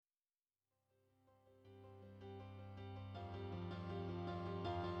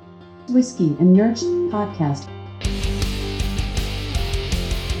Whiskey and Nerds podcast.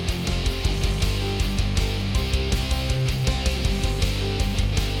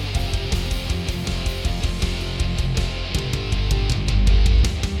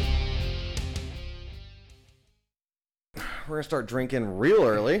 We're gonna start drinking real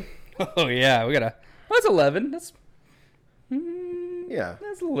early. Oh yeah, we gotta. Well, it's 11. Yeah,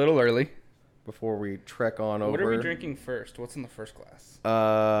 That's a little early. before we trek on over. What are we drinking first? What's in the first glass?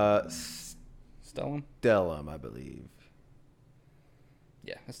 Stellum. Stellum, I believe.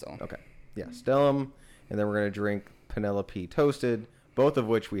 Yeah, that's Stellum. Okay, yeah, Stellum, and then we're gonna drink Penelope Toasted, both of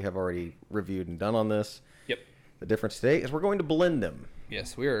which we have already reviewed and done on this. Yep. The difference today is we're going to blend them.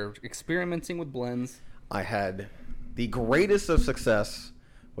 Yes, we are experimenting with blends. I had the greatest of success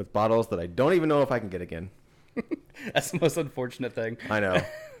with bottles that I don't even know if I can get again. That's the most unfortunate thing. I know.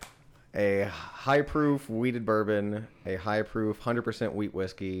 A high proof wheated bourbon, a high proof 100% wheat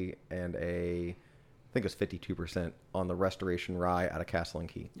whiskey, and I think it was 52% on the Restoration Rye out of Castle and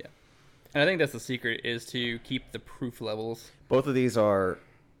Key. Yeah, and I think that's the secret is to keep the proof levels. Both of these are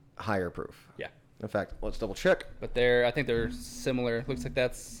higher proof. Yeah, In fact, let's double check. but I think they're similar. Looks like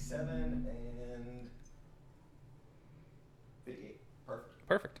that's 7 and 58. Perfect.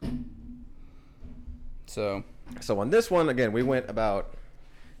 perfect. So, So on this one, again, we went about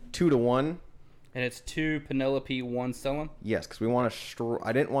 2 to 1. and it's 2 Penelope, 1 Stellum. Yes, because we want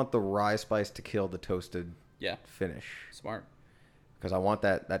I didn't want the rye spice to kill the toasted Yeah, finish. smart. Because I want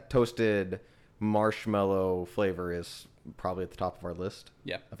that toasted marshmallow flavor is probably at the top of our list.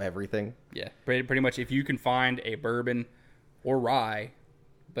 Yeah. Of everything. Yeah, pretty much. If you can find a bourbon or rye,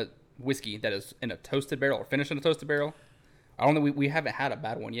 but whiskey that is in a toasted barrel or finished in a toasted barrel, I don't think we haven't had a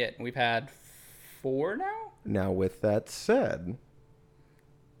bad one yet. We've had 4 now. Now, with that said,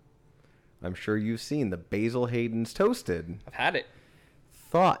 I'm sure you've seen the Basil Hayden's Toasted. I've had it.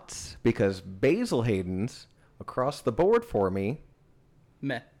 Thoughts? Because Basil Hayden's across the board for me.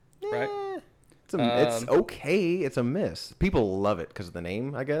 Meh. Right. It's okay. It's a miss. People love it because of the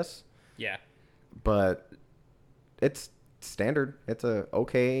name, I guess. Yeah. But it's standard. It's a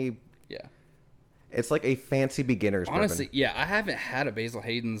okay. Yeah. It's like a fancy beginner's Honestly, bourbon. yeah, I haven't had a Basil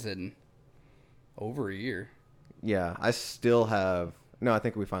Hayden's in over a year. Yeah, I still have. No, I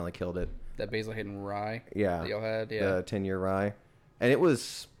think we finally killed it. That Basil Hayden rye. Yeah. That y'all had. Yeah. The 10-year rye. And it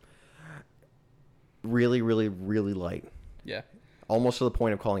was really, really, really light. Yeah. Almost to the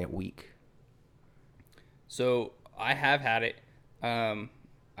point of calling it weak. So I have had it.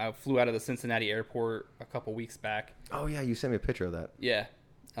 I flew out of the Cincinnati airport a couple weeks back. Oh, yeah, you sent me a picture of that. Yeah.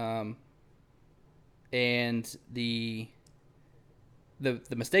 And the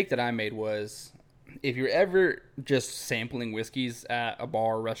mistake that I made was if you're ever just sampling whiskeys at a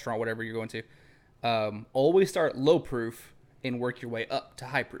bar, restaurant, whatever you're going to, always start low proof and work your way up to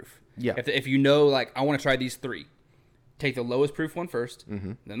high proof. Yeah. If you know, like, I want to try these 3, take the lowest proof one first,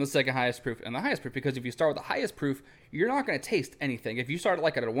 then the second highest proof, and the highest proof. Because if you start with the highest proof, you're not going to taste anything. If you start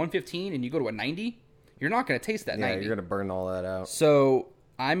like at a 115 and you go to a 90, you're not going to taste that 90. Yeah, you're going to burn all that out. So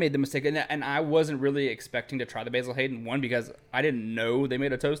I made the mistake, and I wasn't really expecting to try the Basil Hayden. 1, because I didn't know they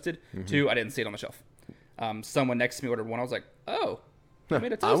made a toasted. 2, I didn't see it on the shelf. Someone next to me ordered one. I was like, oh, they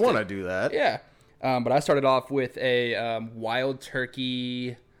made a I toasted. want to do that. Yeah. But I started off with a Wild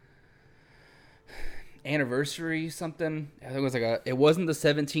Turkey anniversary something. I think it was it wasn't the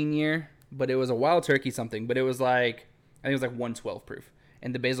 17 year, but it was a Wild Turkey something. But it was like, I think it was like 112 proof.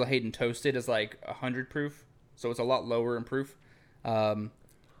 And the Basil Hayden Toasted is like 100 proof. So it's a lot lower in proof.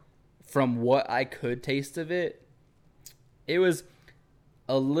 From what I could taste of it, it was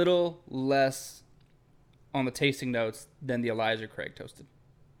a little less on the tasting notes than the Elijah Craig Toasted.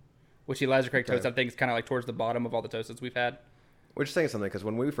 Which Elijah Craig Toasted, I think, is kind of like towards the bottom of all the toasteds we've had. Which is saying something, because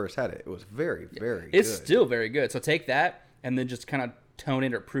when we first had it, it was very, very It's good. still very good. So take that and then just kind of tone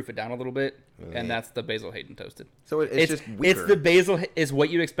it or proof it down a little bit, and that's the Basil Hayden Toasted. So it's just weaker. It's the Basil is what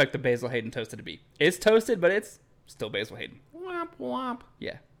you'd expect the Basil Hayden Toasted to be. It's toasted, but it's still Basil Hayden. Womp, womp.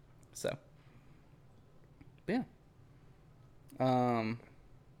 Yeah. So. But yeah.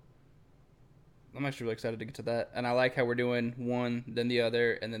 I'm actually really excited to get to that, and I like how we're doing one, then the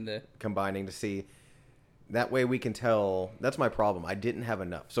other, and then the Combining to see. That way we can tell. That's my problem. I didn't have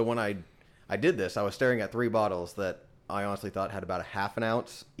enough. So when I did this, I was staring at 3 bottles that I honestly thought had about a half an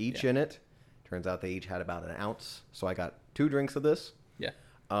ounce each in it. Turns out they each had about an ounce. So I got 2 drinks of this. yeah.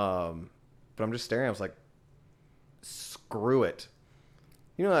 But I'm just staring. I was like, screw it.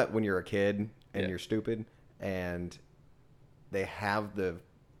 You know that when you're a kid and you're stupid and they have the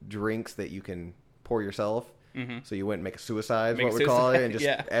drinks that you can pour yourself. Mm-hmm. So you went and make a suicide, is what we call it, and just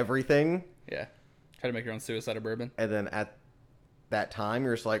everything. Yeah. Try to make your own suicide of bourbon. And then at that time,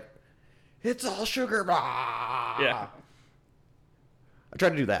 you're just like, It's all sugar. Blah. Yeah. I tried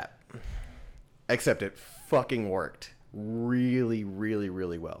to do that. Except it fucking worked. Really, really,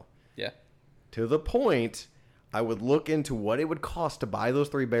 really well. Yeah. To the point, I would look into what it would cost to buy those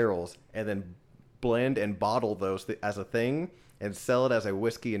 3 barrels and then blend and bottle those as a thing and sell it as a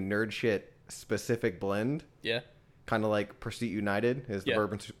whiskey and nerd shit specific blend. Yeah. Kind of like Pursuit United is the Yeah.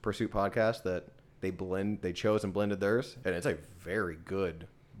 Bourbon Pursuit podcast that they chose and blended theirs. And it's a very good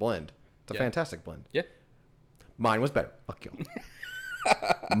blend. It's a fantastic blend. Yeah. Mine was better. Fuck y'all.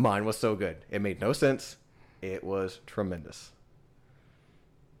 Mine was so good. It made no sense. It was tremendous.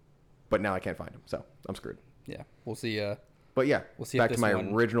 But now I can't find them, so I'm screwed. Yeah. We'll see. But yeah, We'll see if back to this my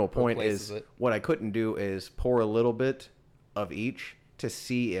one original point replaces is it. what I couldn't do is pour a little bit of each to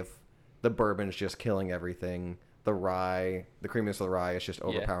see if the bourbon's just killing everything. The rye, the creaminess of the rye is just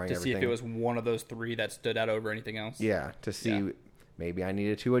overpowering to everything. see if it was one of those 3 that stood out over anything else. Yeah, to see Yeah. maybe I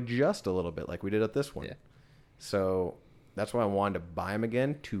needed to adjust a little bit like we did at this one. Yeah. So that's why I wanted to buy them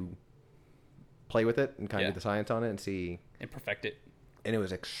again to play with it and kind of Yeah. do the science on it and see. And perfect it. And it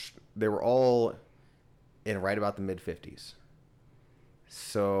was they were all in right about the mid 50s.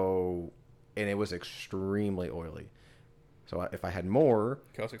 So, and it was extremely oily. So if I had more,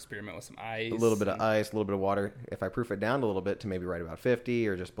 You can also experiment with some ice. a little bit of ice, a little bit of water. If I proof it down a little bit to maybe right about 50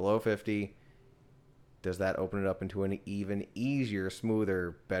 or just below 50, does that open it up into an even easier,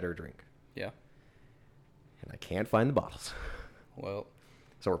 smoother, better drink? Yeah. And I can't find the bottles. Well,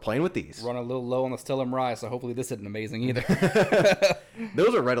 So we're playing with these. run a little low on the Stellum Rye, so hopefully this isn't amazing either.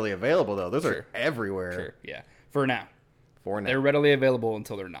 Those are readily available, though. Those Sure. are everywhere. Sure. Yeah. For now. For now. They're readily available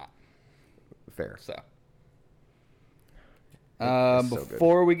until they're not. Fair. So. It's so good.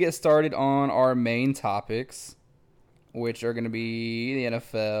 Before we get started on our main topics, which are going to be the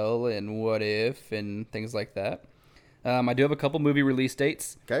NFL and what if and things like that, I do have a couple movie release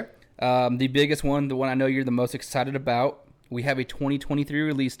dates. Okay. The biggest one, the one I know you're the most excited about, we have a 2023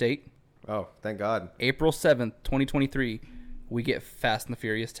 release date. Oh, thank God. April 7th, 2023, we get Fast and the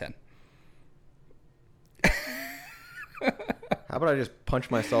Furious 10. How about I just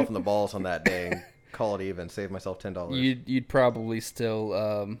punch myself in the balls on that day and call it even, save myself $10? You'd probably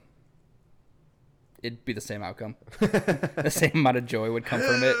still, it'd be the same outcome. The same amount of joy would come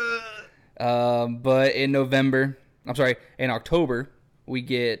from it. But in October, we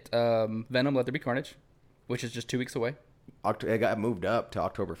get Venom, Let There Be Carnage, which is just 2 weeks away. It got moved up to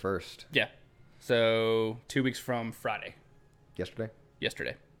October 1st. Yeah. So 2 weeks from Friday. Yesterday?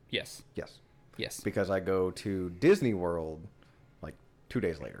 Yes. Yes. Because I go to Disney World like 2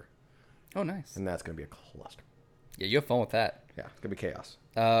 days later. Oh, nice. And that's going to be a cluster. Yeah, you have fun with that. Yeah, it's going to be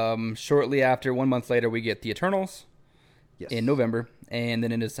chaos. Shortly after, 1 month later, we get The Eternals Yes. in November. And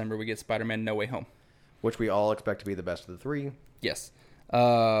then in December, we get Spider-Man No Way Home. Which we all expect to be the best of the 3. Yes.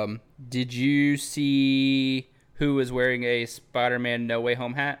 Did you see who was wearing a Spider-Man No Way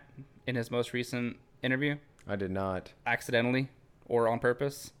Home hat in his most recent interview? I did not. Accidentally or on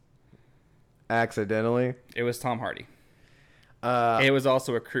purpose? Accidentally. It was Tom Hardy. It was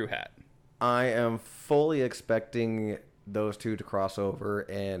also a crew hat. I am fully expecting those two to cross over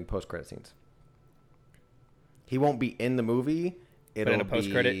in post-credit scenes. He won't be in the movie. It'll in a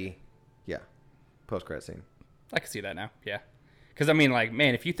post-credit? be... Yeah. Post-credit scene. I can see that now. Yeah. Because, I mean, like,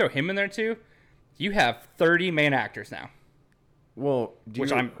 man, if you throw him in there too, you have 30 main actors now. Well,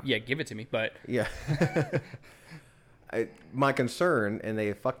 give it to me. But Yeah. My concern, and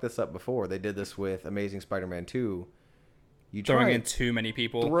they fucked this up before, they did this with Amazing Spider-Man 2. You throwing try in and too many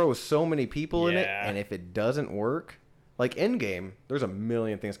people. throw so many people in it, Yeah. and if it doesn't work, like Endgame, there's a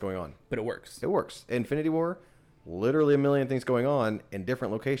million things going on. But it works. It works. Infinity War, literally a million things going on in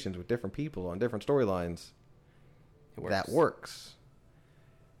different locations with different people on different storylines. It works. That works.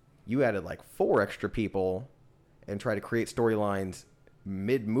 You added like 4 extra people and try to create storylines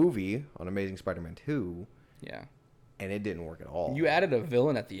mid-movie on Amazing Spider-Man 2, Yeah. and it didn't work at all. You added a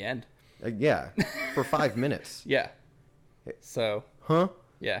villain at the end. Yeah, for 5 minutes. Yeah. So, Huh?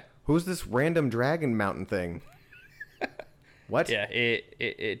 yeah. Who's this random dragon mountain thing? What? Yeah,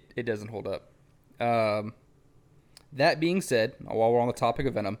 it doesn't hold up. That being said, while we're on the topic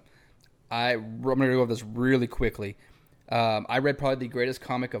of Venom, I'm going to go over this really quickly. I read probably the greatest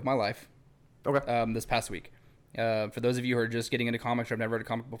comic of my life Okay. this past week. For those of you who are just getting into comics or have never read a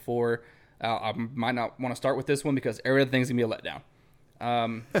comic before, I might not want to start with this one because every other thing's going to be a letdown.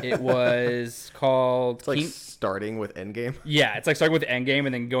 It was called... It's like starting with Endgame. Yeah, it's like starting with Endgame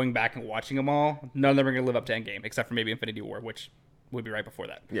and then going back and watching them all. None of them are going to live up to Endgame, except for maybe Infinity War, which would be right before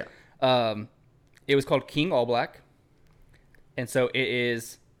that. Yeah. It was called King All Black, and so it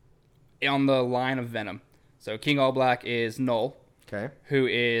is on the line of Venom. So King All Black is Null, Okay. who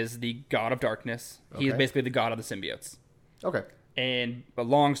is the god of darkness. He's Okay. basically the god of the symbiotes. Okay. And a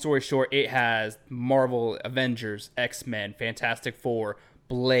long story short, it has Marvel, Avengers, X-Men, Fantastic Four,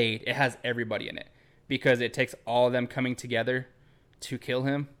 Blade. It has everybody in it because it takes all of them coming together to kill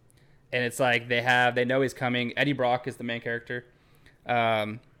him. And it's like they know he's coming. Eddie Brock is the main character.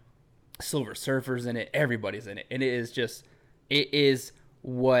 Silver Surfer's in it. Everybody's in it. And it is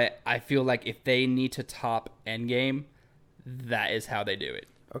what I feel like if they need to top Endgame, that is how they do it.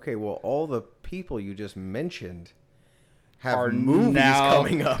 Okay. Well, all the people you just mentioned have Are movies now-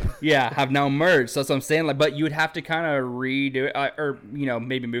 coming up. Yeah, have now merged. So that's what I'm saying. Like, but you would have to kind of redo it, or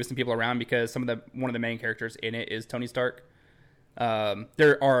maybe move some people around because one of the main characters in it is Tony Stark.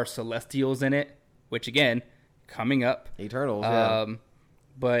 There are Celestials in it, which again, coming up. Eternals. Yeah.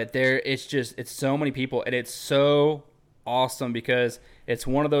 But it's so many people, and it's so awesome because it's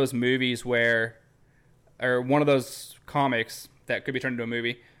one of those movies or one of those comics that could be turned into a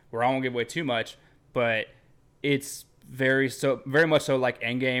movie where I won't give away too much, but it's very much so like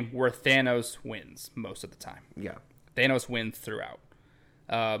Endgame, where Thanos wins most of the time. Yeah. Thanos wins throughout.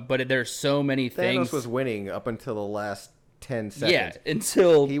 But there's so many things. Thanos was winning up until the last 10 seconds. Yeah,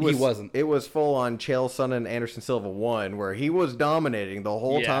 until he wasn't. It was full on Chael Sonnen and Anderson Silva 1, where he was dominating the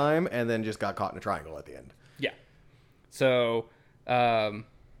whole Yeah. time and then just got caught in a triangle at the end. Yeah. So,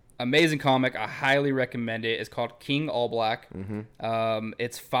 amazing comic. I highly recommend it. It's called King All Black.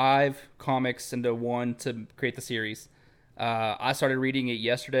 It's 5 comics into one to create the series. I started reading it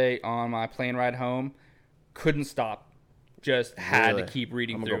yesterday on my plane ride home. Couldn't stop. Just had Really? to keep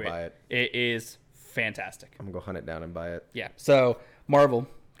reading I'm through gonna go buy it. It is fantastic. I'm going to go hunt it down and buy it. Yeah. So, Marvel,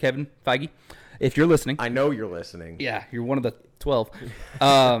 Kevin Feige, if you're listening. I know you're listening. Yeah, you're one of the 12.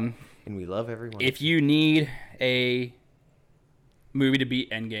 And we love everyone. If you need a movie to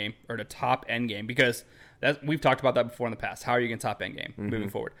beat Endgame or to top Endgame, because we've talked about that before in the past. How are you going to top Endgame moving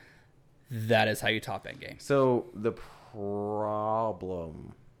forward? That is how you top Endgame. So, the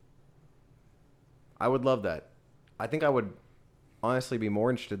problem... I would love that. I think I would honestly be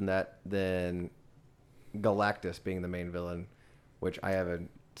more interested in that than Galactus being the main villain, which I have a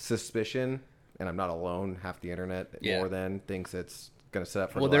suspicion, and I'm not alone, half the internet Yeah. more than thinks it's going to set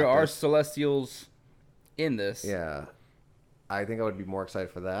up for Well, there are Galactus. Celestials in this. Yeah. I think I would be more excited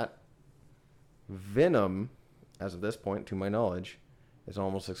for that. Venom, as of this point, to my knowledge, is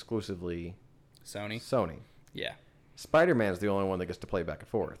almost exclusively Sony. Sony. Yeah. Spider-Man is the only one that gets to play back and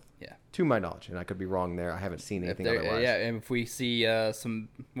forth, Yeah. to my knowledge, and I could be wrong there. I haven't seen anything otherwise. Yeah, and if we see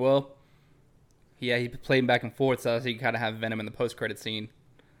he played back and forth, so you kind of have Venom in the post-credit scene.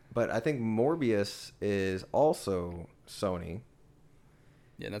 But I think Morbius is also Sony,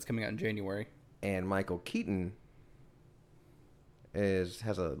 Yeah, that's coming out in January. and Michael Keaton has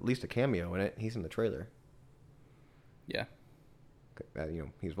at least a cameo in it. He's in the trailer. Yeah.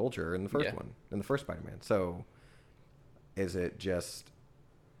 He's Vulture in the first Yeah. one, in the first Spider-Man. So, is it just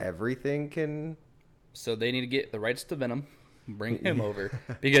everything can? So they need to get the rights to Venom, bring him over,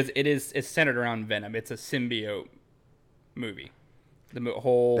 because it's centered around Venom. It's a symbiote movie.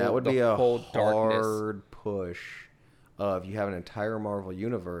 That would be a whole darkness. hard push. Of you have an entire Marvel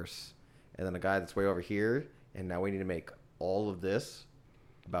universe, and then a guy that's way over here, and now we need to make all of this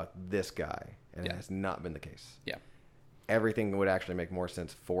about this guy, and Yeah. it has not been the case. Yeah. Everything would actually make more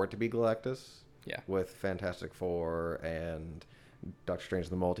sense for it to be Galactus. Yeah. With Fantastic Four and Doctor Strange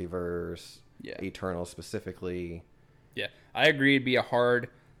in the Multiverse. Yeah. Eternal specifically. Yeah, I agree. It'd be a hard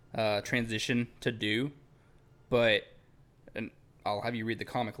transition to do, and I'll have you read the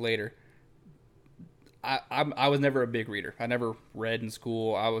comic later. I was never a big reader. I never read in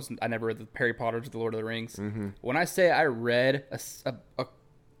school. I never read the Harry Potter to the Lord of the Rings. Mm-hmm. When I say I read a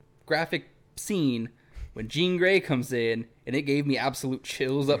graphic scene when Jean Grey comes in and it gave me absolute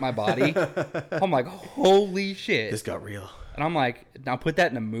chills up my body, I'm like, holy shit! This got real. And I'm like, now put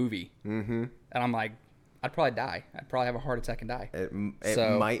that in a movie. Mm-hmm. And I'm like, I'd probably die. I'd probably have a heart attack and die. It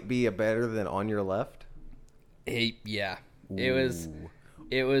So- might be a better than On Your Left. Yeah. It was.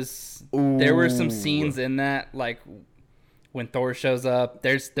 Ooh. There were some scenes in that, like when Thor shows up.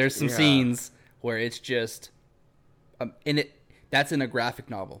 There's some Yeah. scenes where it's just, that's in a graphic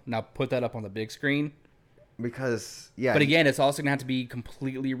novel. Now put that up on the big screen. Because, yeah. But again, it's also gonna have to be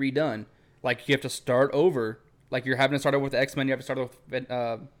completely redone. Like you have to start over. Like you're having to start over with X-Men. You have to start over with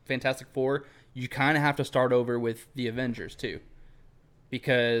Fantastic Four. You kind of have to start over with the Avengers too,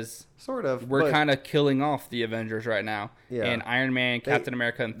 because Sort of. we're but kind of killing off the Avengers right now. Yeah. And Iron Man, Captain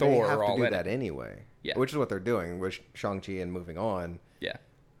America, and they Thor have are all to do in that it. anyway. Yeah. Which is what they're doing with Shang-Chi and moving on. Yeah.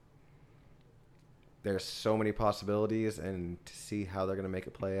 There's so many possibilities, and to see how they're going to make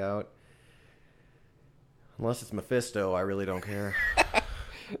it play out. Unless it's Mephisto, I really don't care.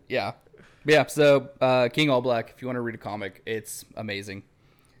 Yeah. Yeah, so King All Black, if you want to read a comic, it's amazing.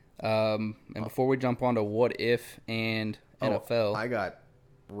 And before we jump on to What If and NFL, I got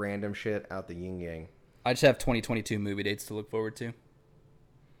random shit out the yin yang. I just have 2022 movie dates to look forward to.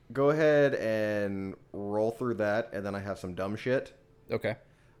 Go ahead and roll through that, and then I have some dumb shit. Okay.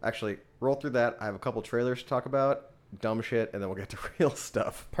 Actually, roll through that. I have a couple trailers to talk about, dumb shit, and then we'll get to real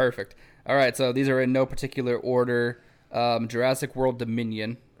stuff. Perfect. All right, so these are in no particular order. Jurassic World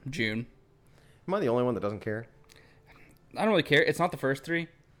Dominion, June. Am I the only one that doesn't care? I don't really care. It's not the first three,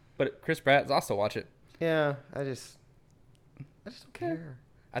 but Chris Pratt, I'll still watch it. Yeah, I just don't care.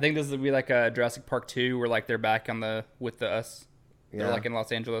 I think this will be like a Jurassic Park 2 where like they're back on with us. Yeah. They're like in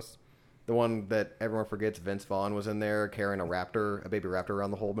Los Angeles. The one that everyone forgets, Vince Vaughn was in there carrying a baby raptor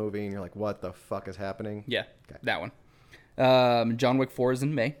around the whole movie, and you're like, what the fuck is happening? Yeah, Okay. that one. John Wick 4 is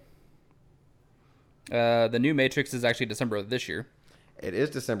in May. The new Matrix is actually December of this year. It is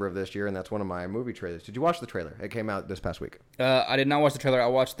December of this year, and that's one of my movie trailers. Did you watch the trailer? It came out this past week. I did not watch the trailer. I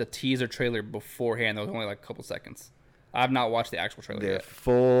watched the teaser trailer beforehand. That was only like a couple seconds. I have not watched the actual trailer The yet.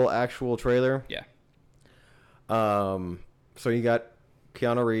 full actual trailer. Yeah. So you got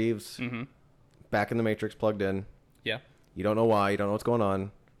Keanu Reeves Mm-hmm. back in the Matrix, plugged in. Yeah. You don't know why. You don't know what's going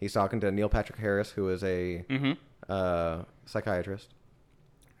on. He's talking to Neil Patrick Harris, who is a psychiatrist.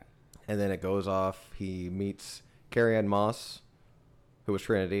 And then it goes off. He meets Carrie-Anne Moss, who was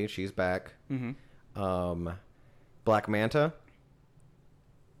Trinity. She's back. Mm-hmm. Black Manta.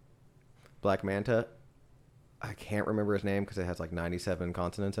 I can't remember his name because it has like 97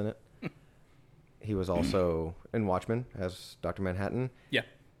 consonants in it. He was also in Watchmen as Dr. Manhattan. Yeah.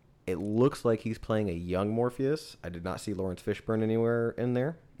 It looks like he's playing a young Morpheus. I did not see Lawrence Fishburne anywhere in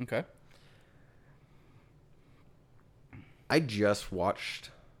there. Okay. I just watched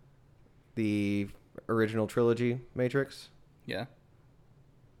the original trilogy, Matrix. Yeah.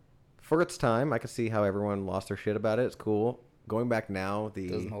 For its time, I could see how everyone lost their shit about it. It's cool. Going back now,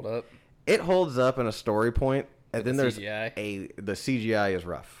 Doesn't hold up. it holds up in a story point, and But then the there's CGI? the CGI is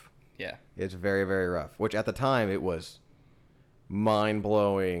rough. Yeah. It's very, very rough. Which at the time it was mind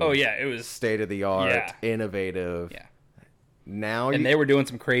blowing. Oh yeah, it was. State of the art, Yeah. innovative. Yeah. Now And they were doing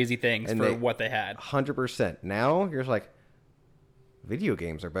some crazy things And for they- what they had. 100%. Now you're just like, video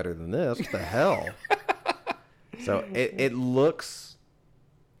games are better than this. What the hell? So it looks.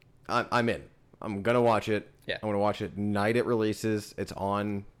 I'm in. I'm gonna watch it. Yeah. I'm gonna watch it night it releases. It's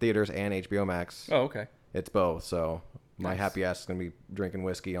on theaters and HBO Max. Oh, okay. It's both. So my Nice. happy ass is gonna be drinking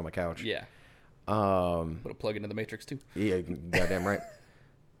whiskey on my couch. Yeah. Um. Put a plug into the Matrix too. Yeah. Goddamn right.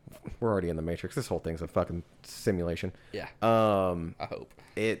 We're already in the Matrix. This whole thing's a fucking simulation. Yeah. I hope.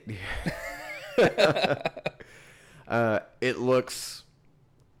 It. It looks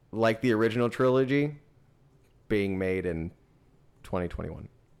like the original trilogy being made in 2021,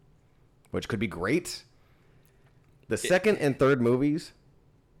 which could be great. The second and third movies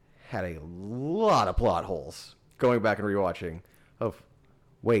had a lot of plot holes. Going back and rewatching,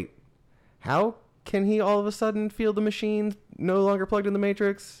 wait, how can he all of a sudden feel the machine no longer plugged in the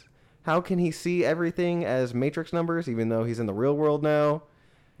Matrix? How can he see everything as Matrix numbers, even though he's in the real world now?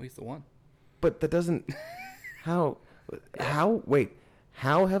 Well, he's the one. But that doesn't. How? Wait.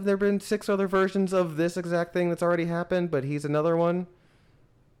 How have there been 6 other versions of this exact thing that's already happened, but he's another one?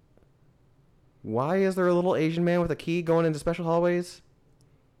 Why is there a little Asian man with a key going into special hallways?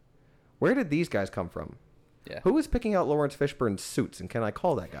 Where did these guys come from? Yeah. Who is picking out Lawrence Fishburne's suits, and can I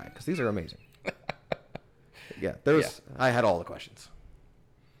call that guy? Because these are amazing. Yeah, there's. I had all the questions.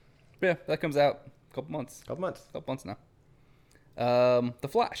 Yeah, that comes out a couple months. Couple months. now. The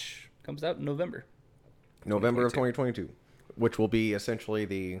Flash comes out in November. November of 2022, which will be essentially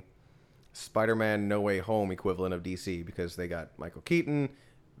the Spider-Man No Way Home equivalent of DC because they got Michael Keaton,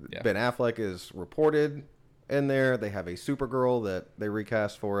 Yeah. Ben Affleck is reported in there. They have a Supergirl that they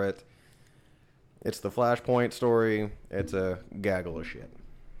recast for it. It's the Flashpoint story. It's a gaggle of shit.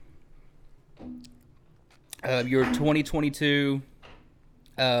 Your 2022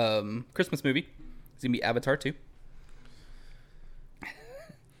 Christmas movie is gonna be Avatar 2,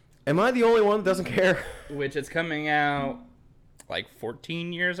 Am I the only one that doesn't care? which is coming out like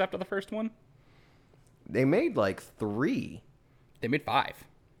 14 years after the first one. They made like 3. They made 5,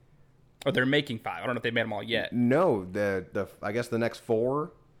 or they're making 5. I don't know if they made them all yet. No, the I guess the next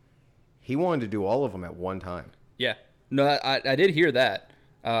 4. He wanted to do all of them at one time. Yeah, no, I did hear that.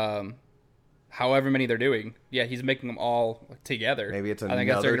 However many they're doing, yeah, he's making them all together. Maybe it's I think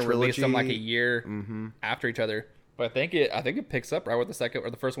they're another going to release them like a trilogy. year after each other. But I think it picks up right where the second or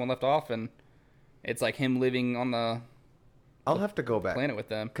the first one left off, and it's like him living on the I'll have to go back planet with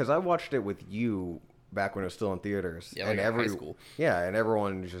them. because I watched it with you back when it was still in theaters. Yeah, like and high school. Yeah, and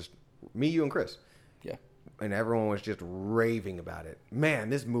everyone just me, you, and Chris. Yeah. And everyone was just raving about it. Man,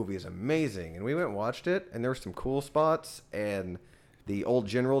 this movie is amazing. And we went and watched it, and there were some cool spots. And the old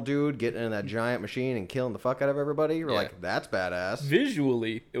general dude getting in that giant machine and killing the fuck out of everybody. We're like, that's badass.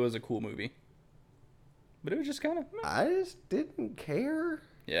 Visually, it was a cool movie. But it was just kind of... I just didn't care.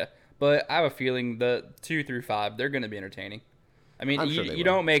 Yeah. But I have a feeling the 2 through 5, they're going to be entertaining. I mean, I'm sure they you will.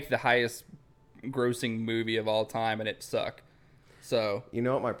 don't make the highest grossing movie of all time and it suck. So... You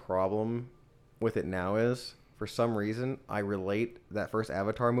know what my problem with it now is? For some reason, I relate that first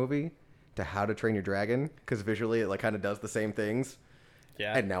Avatar movie to How to Train Your Dragon, because visually it like kind of does the same things.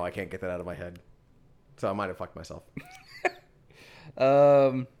 Yeah. And now I can't get that out of my head. So I might have fucked myself.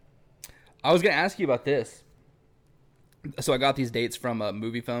 I was going to ask you about this. So I got these dates from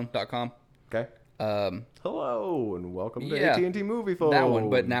moviephone.com. Okay. Hello and welcome to Yeah, AT&T Movie Phone. That one,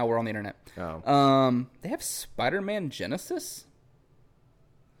 but now we're on the internet. Oh. They have Spider-Man Genesis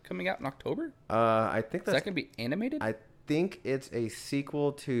coming out in October. I think Is that's that going to be animated? I think it's a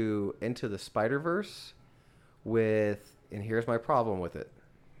sequel to Into the Spider-Verse with, and here's my problem with it.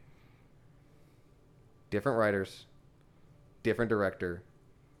 Different writers, different director,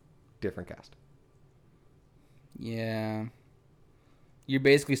 different cast. Yeah. You're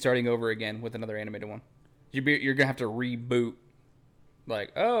basically starting over again with another animated one. You're going to have to reboot.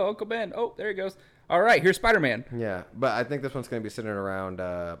 Like, oh, Uncle Ben. Oh, there he goes. All right, here's Spider-Man. Yeah, but I think this one's going to be centered around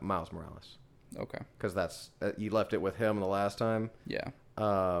Miles Morales. Okay. Because that's you left it with him the last time. Yeah.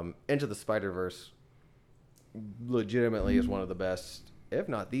 Into the Spider-Verse legitimately is one of the best, if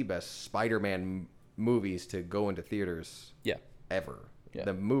not the best, Spider-Man movies to go into theaters Yeah. ever. Yeah.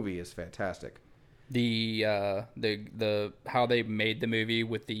 The movie is fantastic. The how they made the movie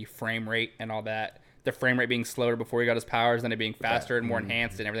with the frame rate and all that. The frame rate being slower before he got his powers, then it being faster and more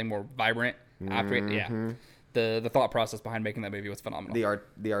enhanced and everything more vibrant after it. Yeah. The thought process behind making that movie was phenomenal.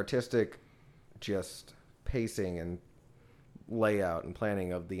 The artistic just pacing and layout and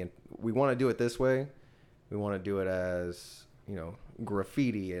planning of we want to do it this way. We want to do it as,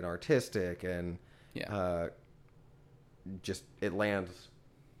 graffiti and artistic and just it lands.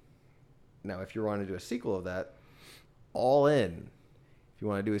 Now, if you want to do a sequel of that, all in. If you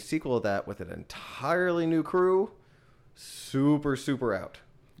want to do a sequel of that with an entirely new crew, super, super out.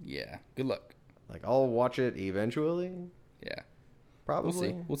 Yeah. Good luck. Like, I'll watch it eventually. Yeah.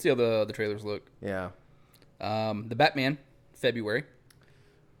 Probably. We'll see how the trailers look. Yeah. The Batman, February.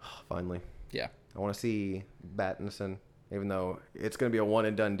 Finally. Yeah. I want to see Pattinson, even though it's going to be a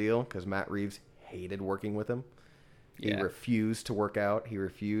one-and-done deal because Matt Reeves hated working with him. He refused to work out. He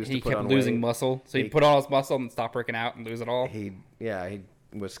refused to put on weight. He kept losing muscle. So he'd put on his muscle and stop working out and lose it all. He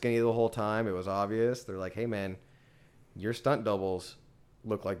was skinny the whole time. It was obvious. They're like, hey, man, your stunt doubles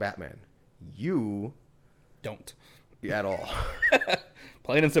look like Batman. You don't. At all.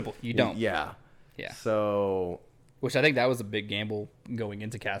 Plain and simple. You don't. Yeah. Yeah. So. Which I think that was a big gamble going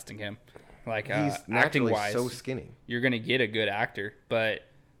into casting him. Like, he's acting-wise, so skinny. You're going to get a good actor, but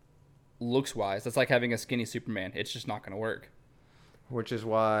looks-wise, that's like having a skinny Superman. It's just not going to work. Which is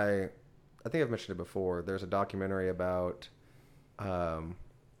why, I think I've mentioned it before, there's a documentary about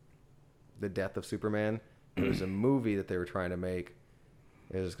the death of Superman. It was a movie that they were trying to make.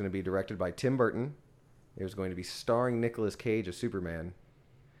 It was going to be directed by Tim Burton. It was going to be starring Nicolas Cage as Superman.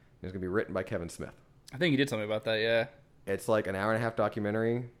 It was going to be written by Kevin Smith. I think you did tell me about that, yeah. It's like an hour and a half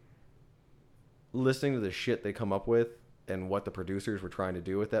documentary. Listening to the shit they come up with and what the producers were trying to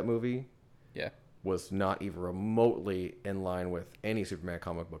do with that movie was not even remotely in line with any Superman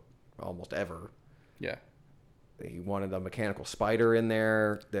comic book almost ever. Yeah. He wanted a mechanical spider in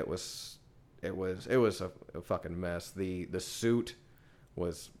there that was it was a fucking mess. The suit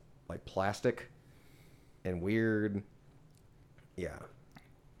was like plastic and weird. Yeah.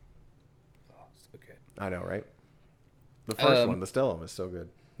 Oh, so good. I know, right? The first one, the Stellum, is so good.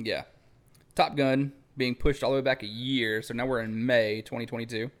 Yeah. Top Gun being pushed all the way back a year, so now we're in May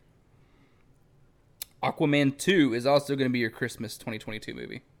 2022. Aquaman 2 is also going to be your Christmas 2022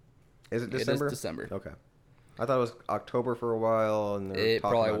 movie. Is it December? It is December. Okay. I thought it was October for a while, and it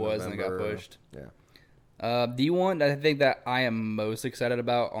probably was, and it got pushed. Yeah. The one I think that I am most excited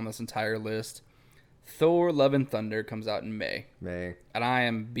about on this entire list, Thor: Love and Thunder, comes out in May. And I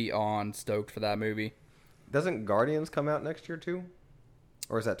am beyond stoked for that movie. Doesn't Guardians come out next year too?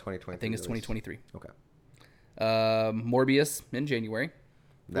 Or is that 2023? I think it's 2023. Okay. Morbius in January.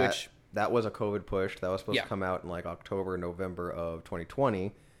 That was a COVID push. That was supposed to come out in like October, November of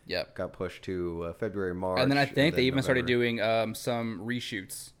 2020. Yep. Got pushed to February, March. And then I think they even started doing some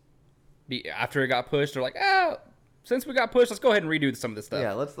reshoots. After it got pushed, they're like, since we got pushed, let's go ahead and redo some of this stuff.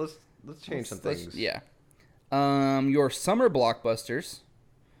 Yeah, let's let's change some things. Yeah. Your summer blockbusters,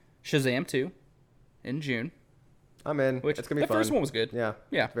 Shazam 2 in June. I'm in. Which It's gonna be the fun. first one was good. Yeah.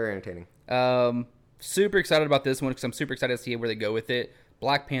 Yeah. Very entertaining. Super excited about this one because I'm super excited to see where they go with it.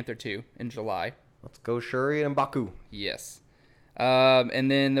 Black Panther 2 in July. Let's go Shuri and Baku. Yes. And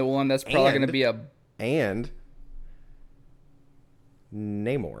then the one that's probably going to be and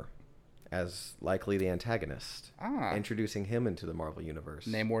Namor as likely the antagonist. Introducing him into the Marvel universe.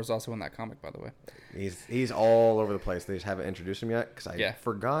 Namor is also in that comic, by the way. He's all over the place. They just haven't introduced him yet because I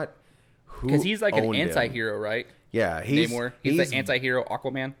forgot who. Because he's like an owned him. anti-hero, right? Yeah, Namor. He's the anti-hero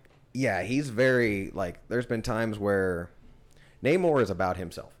Aquaman. Yeah, he's very like. There's been times where Namor is about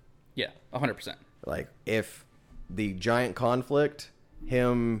himself. Yeah, 100%. Like if the giant conflict,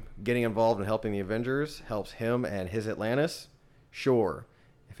 him getting involved and helping the Avengers helps him and his Atlantis, sure.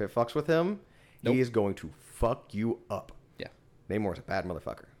 If it fucks with him, he is going to fuck you up. Yeah. Namor's a bad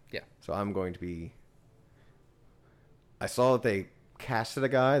motherfucker. Yeah. So I'm going to be. I saw that they casted a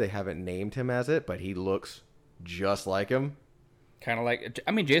guy. They haven't named him as it, but he looks just like him. Kind of like,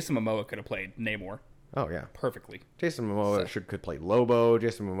 I mean, Jason Momoa could have played Namor Oh yeah, perfectly. Jason Momoa could play Lobo.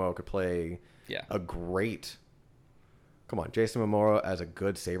 Jason Momoa could play Yeah. a great. Come on, Jason Momoa as a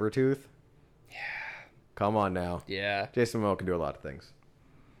good Sabretooth. Yeah. Come on now. Yeah. Jason Momoa can do a lot of things.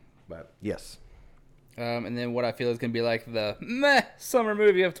 But yes. And then what I feel is going to be like the meh summer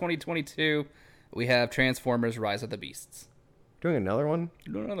movie of 2022. We have Transformers: Rise of the Beasts. Doing another one?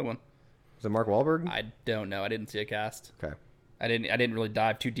 Do another one. Is it Mark Wahlberg? I don't know. I didn't see a cast. Okay. I didn't really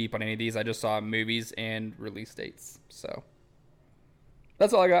dive too deep on any of these. I just saw movies and release dates. So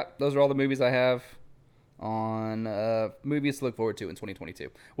that's all I got. Those are all the movies I have on movies to look forward to in 2022.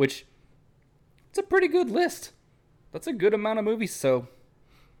 Which it's a pretty good list. That's a good amount of movies. So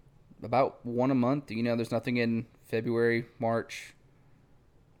about one a month. You know, there's nothing in February, March.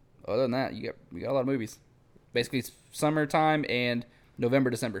 Other than that, you got a lot of movies. Basically, it's summertime and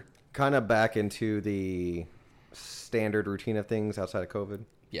November, December. Kind of back into the standard routine of things outside of COVID.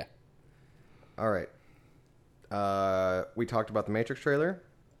 Yeah. All right. We talked about the Matrix trailer.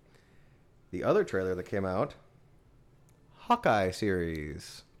 The other trailer that came out, Hawkeye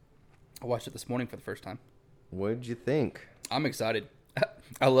series. I watched it this morning for the first time. What'd you think? I'm excited.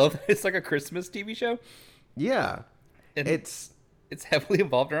 I love that it's like a Christmas TV show. Yeah. And It's heavily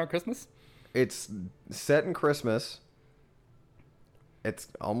involved around Christmas. it's set in Christmas. It's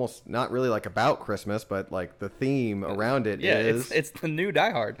almost not really like about Christmas, but like the theme around it is. It's the new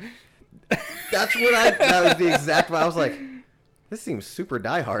Die Hard. That's what that was the exact. I was like, this seems super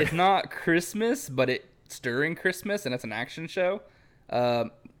Die Hard. It's not Christmas, but it's during Christmas, and it's an action show.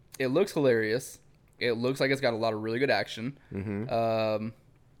 It looks hilarious. It looks like it's got a lot of really good action. Mm-hmm.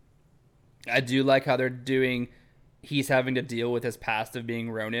 I do like how they're doing. He's having to deal with his past of being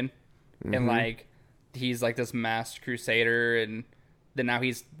Ronin, and like he's like this masked crusader, and then now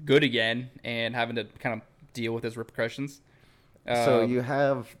he's good again, and having to kind of deal with his repercussions. So you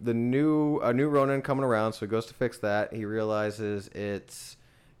have a new Ronin coming around, so he goes to fix that. He realizes it's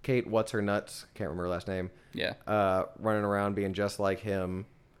Kate, what's her nuts? Can't remember her last name. Yeah. Running around being just like him.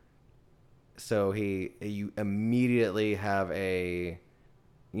 So you immediately have a,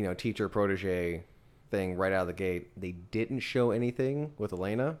 teacher protege thing right out of the gate. They didn't show anything with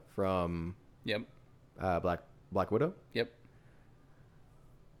Elena from Yep. Black Widow. Yep.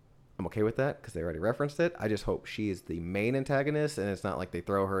 I'm okay with that because they already referenced it. I just hope she is the main antagonist and it's not like they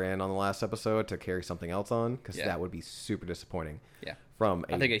throw her in on the last episode to carry something else on, because that would be super disappointing. Yeah.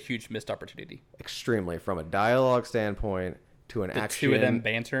 I think a huge missed opportunity. Extremely. From a dialogue standpoint to an action. Two of them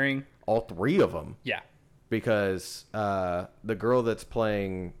bantering. All three of them. Yeah. Because the girl that's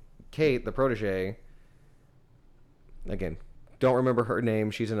playing Kate, the protege, again, don't remember her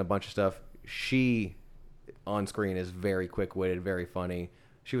name. She's in a bunch of stuff. She, on screen, is very quick-witted, very funny.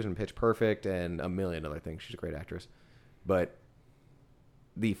 She was in Pitch Perfect and a million other things. She's a great actress. But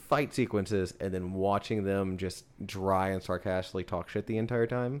the fight sequences and then watching them just dry and sarcastically talk shit the entire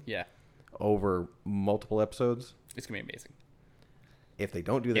time. Yeah. Over multiple episodes. It's going to be amazing. If they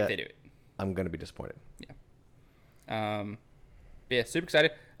don't do that, if they do it, I'm going to be disappointed. Yeah. Yeah, super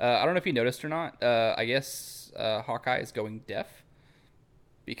excited. I don't know if you noticed or not. I guess Hawkeye is going deaf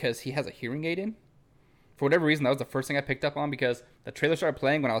because he has a hearing aid in. For whatever reason, that was the first thing I picked up on because the trailer started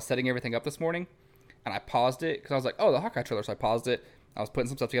playing when I was setting everything up this morning. And I paused it because I was like, oh, the Hawkeye trailer. So I paused it. I was putting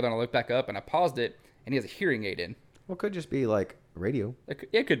some stuff together and I looked back up and I paused it and he has a hearing aid in. Well, it could just be like radio.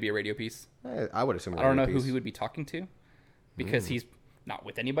 It could be a radio piece. I would assume. I don't know who he would be talking to because he's not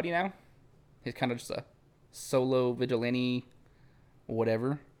with anybody now. He's kind of just a solo vigilante,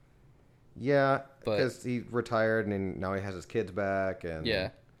 whatever. Yeah, because he retired and now he has his kids back. And yeah.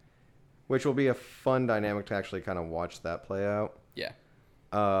 which will be a fun dynamic to actually kind of watch that play out. Yeah.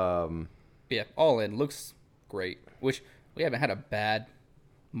 Um, Yeah, all in. Looks great. Which we haven't had a bad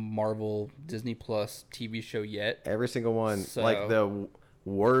Marvel Disney Plus TV show yet. every single one, So- like the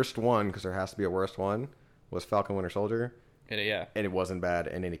worst one, because there has to be a worst one, was Falcon Winter Soldier, Yeah. and it wasn't bad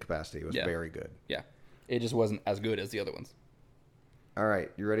in any capacity. It was Yeah. very good. Yeah. It just wasn't as good as the other ones. All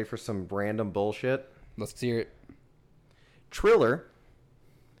right, you ready for some random bullshit? Let's hear it. Triller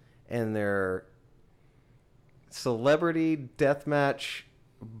and their celebrity deathmatch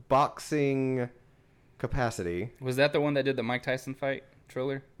boxing capacity. Was that the one that did the Mike Tyson fight,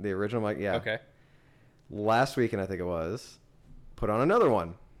 Triller? The original, like, yeah. Okay. Last weekend, I think it was, put on another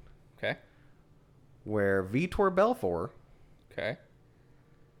one Okay. where Vitor Belfort Okay.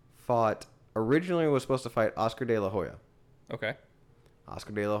 fought. Originally, was supposed to fight Oscar De La Hoya. Okay.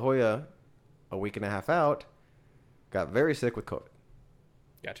 Oscar De La Hoya, a week and a half out, got very sick with COVID.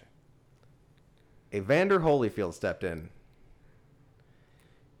 Gotcha. Evander Holyfield stepped in.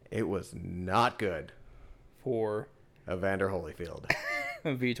 It was not good. For Evander Holyfield.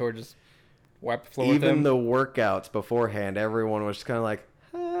 Vitor just wiped the floor with Even him. the workouts beforehand, everyone was just kind of like,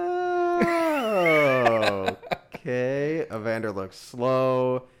 oh, okay. Evander looks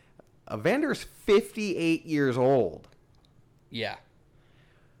slow. Evander's 58 years old. Yeah.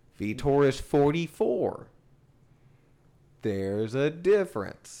 Vitor is 44. There's a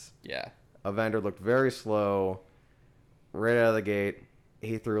difference. Yeah. Evander looked very slow. Right out of the gate,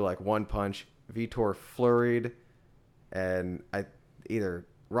 he threw like one punch. Vitor flurried, and I either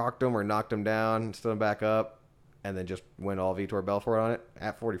rocked him or knocked him down and stood him back up, and then just went all Vitor Belfort on it.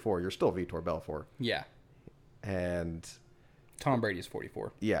 At 44, you're still Vitor Belfort. Yeah. And Tom Brady's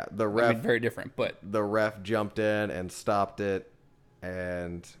 44. yeah, the I ref mean, very different, but jumped in and stopped it,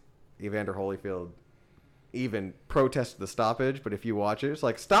 and Evander Holyfield even protested the stoppage. But if you watch it, it's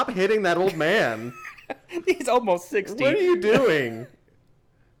like, stop hitting that old man. he's almost 60. What are you doing?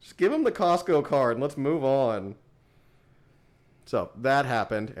 Just give him the Costco card and let's move on. So that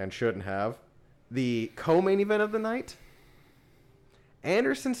happened and shouldn't have. The co-main event of the night,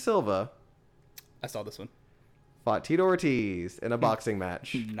 Anderson Silva I saw this one. fought Tito Ortiz in a boxing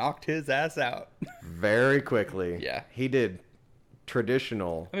match Knocked his ass out. very quickly. Yeah. He did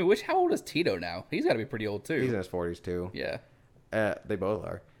traditional. I mean, how old is Tito now? He's got to be pretty old, too. He's in his 40s too. Yeah. They both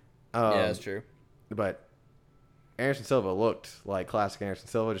are. Yeah, that's true. But Anderson Silva looked like classic Anderson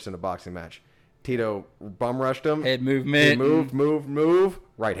Silva just in a boxing match. Tito bum rushed him. Head movement. He move.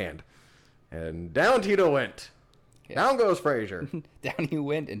 Right hand. And down Tito went. Yeah. Down goes Frazier. Down he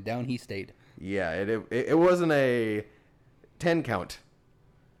went and down he stayed. Yeah, it wasn't a 10 count.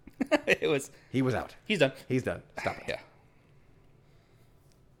 It was. He was out. He's done. He's done. Stop it. Yeah.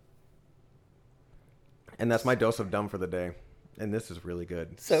 And that's my dose of dumb for the day. And this is really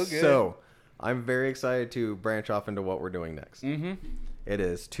good. So good. So, I'm very excited to branch off into what we're doing next. Mm-hmm. It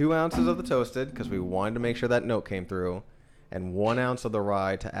is 2 ounces of the toasted, because we wanted to make sure that note came through, and 1 ounce of the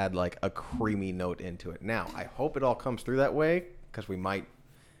rye to add like a creamy note into it. Now, I hope it all comes through that way, because we might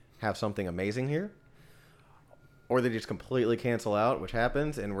have something amazing here. Or they just completely cancel out, which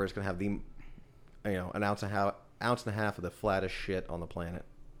happens, and we're just going to have an ounce and a half of the flattest shit on the planet.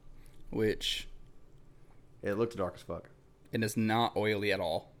 Which, It looks dark as fuck. and it's not oily at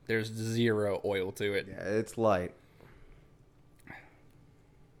all. There's zero oil to it. Yeah, it's light.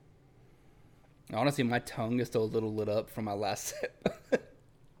 Honestly, my tongue is still a little lit up from my last sip.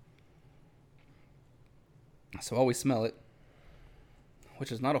 So while we smell it,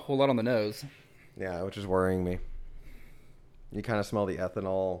 which is not a whole lot on the nose, Yeah, which is worrying me. You kind of smell the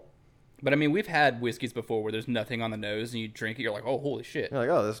ethanol. but I mean, we've had whiskeys before where there's nothing on the nose and you drink it, you're like, oh, holy shit. You're like,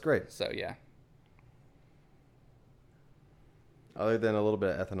 oh, this is great. So yeah, Other than a little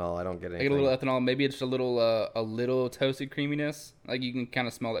bit of ethanol, I don't get I anything. get a little ethanol, maybe it's a little toasted creaminess. Like you can kind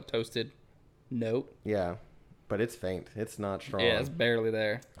of smell that toasted note. Yeah, but it's faint. It's not strong. Yeah, it's barely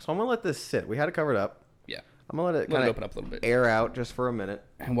there. So I'm going to let this sit. We had it covered up. Yeah, I'm going to let it let kind it of open up a little bit. air out just for a minute,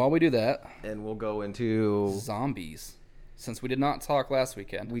 And while we do that, and we'll go into... zombies. Since we did not talk last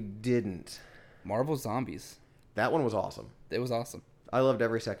weekend, We didn't. Marvel Zombies. That one was awesome. It was awesome. I loved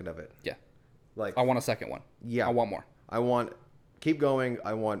every second of it. Yeah, Like, I want a second one. Yeah. I want more. I want... Keep going.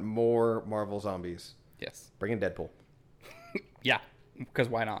 I want more Marvel Zombies. Yes. Bring in Deadpool. Yeah, because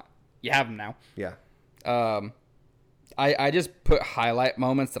why not? You have them now. Yeah. I just put highlight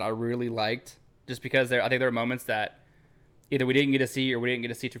moments that I really liked, just because I think there are moments that either we didn't get to see or we didn't get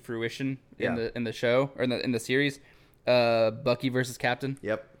to see to fruition in the show or in the series. Bucky versus Captain,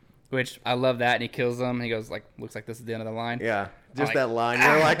 Yep. which I love that, and he kills him. He goes like, looks like this is the end of the line. Yeah. Just like, that line.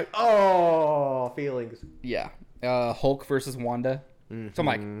 You're like, oh, feelings. Yeah. Hulk versus Wanda. So I'm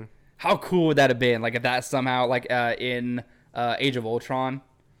like, How cool would that have been? Like if that somehow, like in Age of Ultron,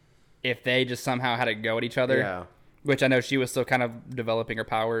 if they just somehow had to go at each other. Yeah. Which I know she was still kind of developing her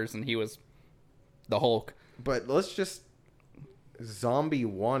powers, and he was the Hulk. But let's just zombie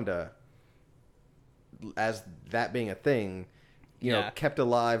Wanda, as that being a thing, you know, kept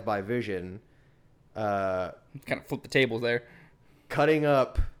alive by Vision. Kind of flip the tables there. Cutting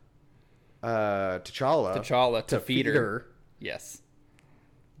up T'Challa to feed her. Yes.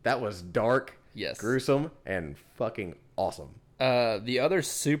 That was dark, Yes. gruesome, and fucking awesome. The other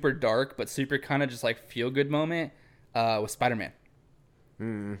super dark but super kind of just like feel good moment was Spider-Man.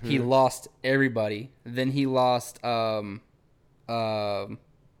 Mm-hmm. He lost everybody. Then he lost John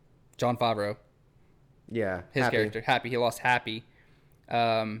Favreau. Yeah, His character, Happy. He lost Happy.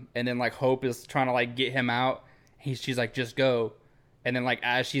 And then like Hope is trying to like get him out. She's like, just go. And then like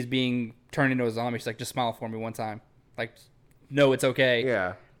as she's being turned into a zombie, she's like, just smile for me one time. Like, no, it's okay.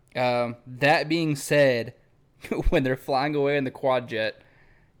 Yeah. That being said, when they're flying away in the quad jet,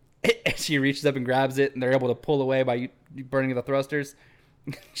 she reaches up and grabs it, and they're able to pull away by burning the thrusters.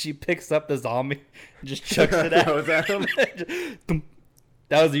 She picks up the zombie and just chucks it out. Was that him?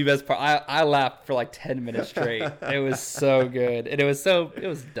 That was the best part. I laughed for like 10 minutes straight. It was so good. And it was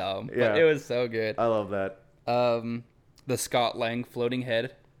dumb, but it was so good. I love that. The Scott Lang floating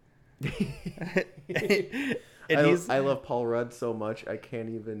head. I love Paul Rudd so much, I can't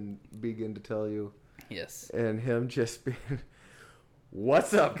even begin to tell you. Yes. And him just being,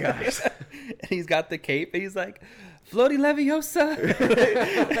 what's up, guys? And he's got the cape, and he's like, floating Leviosa.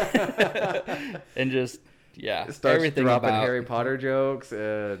 And just, Starts everything dropping about Harry Potter jokes,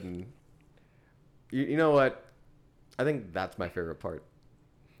 and you know what? I think that's my favorite part.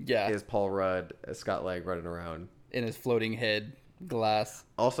 Yeah. Is Paul Rudd as Scott Lang running around. In his floating head glass.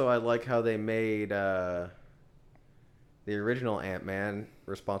 Also, I like how they made the original Ant-Man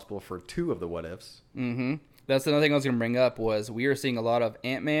responsible for 2 of the what ifs. Mm-hmm. That's another thing I was going to bring up was we are seeing a lot of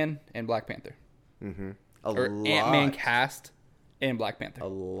Ant-Man and Black Panther. Mm-hmm. Ant-Man cast and Black Panther. A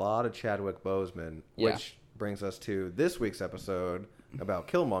lot of Chadwick Boseman, which brings us to this week's episode about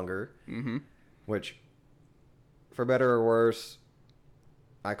Killmonger, which, for better or worse,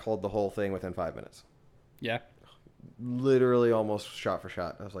 I called the whole thing within 5 minutes. Yeah. Literally almost shot for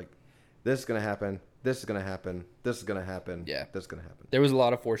shot. I was like, this is going to happen. This is going to happen. This is going to happen. Yeah. This is going to happen. There was a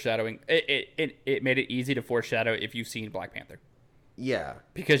lot of foreshadowing. It made it easy to foreshadow if you've seen Black Panther. Yeah.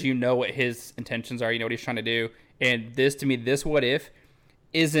 Because you know what his intentions are. You know what he's trying to do. And this, to me, this what if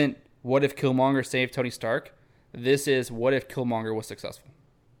isn't what if Killmonger saved Tony Stark. This is what if Killmonger was successful.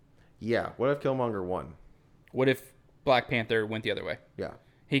 Yeah. What if Killmonger won? What if Black Panther went the other way? Yeah.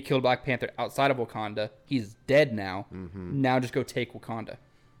 He killed Black Panther outside of Wakanda. He's dead now. Mm-hmm. Now just go take Wakanda.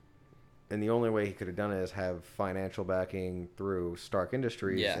 And the only way he could have done it is have financial backing through Stark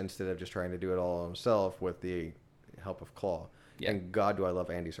Industries instead of just trying to do it all himself with the help of Claw. Yeah. And God, do I love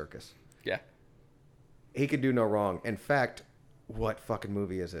Andy Serkis. Yeah. He could do no wrong. In fact, what fucking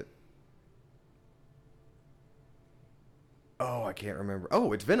movie is it? Oh, I can't remember.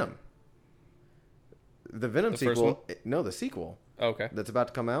 Oh, it's Venom. The Venom sequel. No, the sequel. Okay. That's about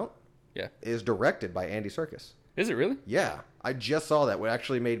to come out. Yeah. Is directed by Andy Serkis. Is it really? Yeah. I just saw that. What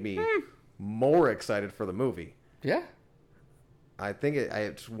actually made me more excited for the movie. Yeah. I think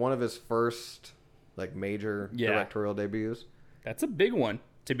it's one of his first like major directorial debuts. That's a big one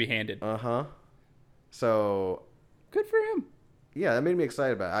to be handed. Uh-huh. So good for him. Yeah, that made me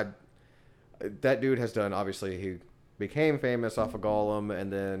excited about it. That dude has done, obviously, he became famous off of Gollum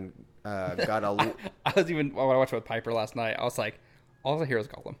and then got a... I was even, when I watched it with Piper last night, I was like, all I hear is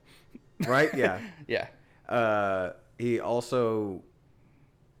Gollum. Right? Yeah. Yeah. He also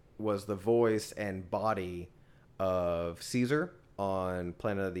was the voice and body of Caesar on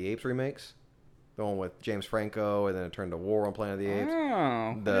Planet of the Apes remakes. The one with James Franco, and then it turned to War on Planet of the Apes. Oh,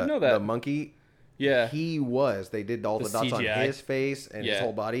 I didn't know that. The monkey... Yeah. He was. They did all the dots CGI. on his face and his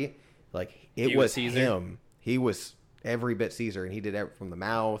whole body. Like, it was Caesar. him. He was every bit Caesar, and he did it from the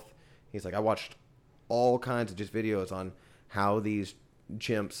mouth. He's like, I watched all kinds of just videos on how these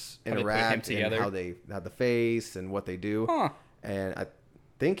chimps interact and how they have the face and what they do. Huh. And I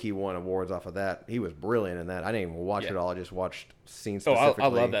think he won awards off of that. He was brilliant in that. I didn't even watch it all. I just watched scenes specifically. I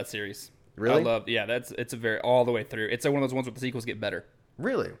love that series. Really? It's a very, all the way through. It's one of those ones where the sequels get better.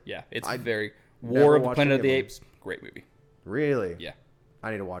 Really? Yeah. It's very... War of the Planet of the Apes, great movie. Really? Yeah.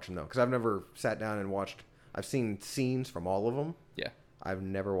 I need to watch them, though, because I've never sat down and watched... I've seen scenes from all of them. Yeah. I've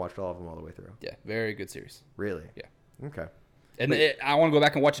never watched all of them all the way through. Yeah, very good series. Really? Yeah. Okay. And I want to go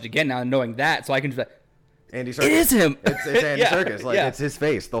back and watch it again now, knowing that, so I can just like... Andy Serkis. It is him! It's Andy Serkis. Like, it's his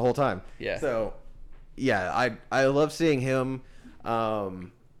face the whole time. Yeah. So, yeah, I love seeing him.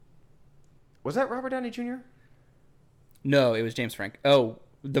 Was that Robert Downey Jr.? No, it was James Franco. Oh,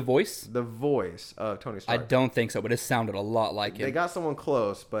 the voice? The voice of Tony I Stark. don't think so, but it sounded a lot like him. They got someone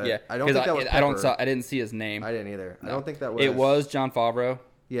close, but Yeah, I don't think that was Pepper. I didn't see his name. I didn't either. No. I don't think that was. It was John Favreau.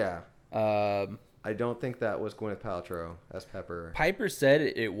 Yeah. Um, I don't think that was Gwyneth Paltrow as Pepper. Piper said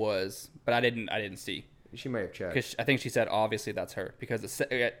it was, but I didn't see. She may have checked. Because I think she said obviously that's her because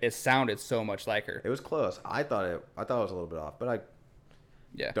it sounded so much like her. It was close. I thought it was a little bit off, but I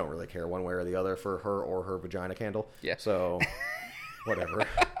Yeah. don't really care one way or the other for her or her vagina candle. Yeah. So, whatever.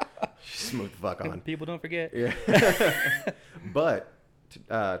 Smooth the fuck on. People don't forget. Yeah. But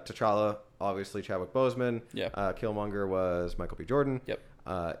T'Challa, obviously Chadwick Boseman. Yeah. Killmonger was Michael B. Jordan. Yep.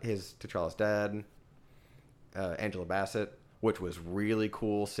 His T'Challa's dad, Angela Bassett, which was really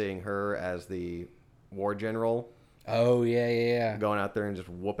cool seeing her as the war general Oh yeah. going out there and just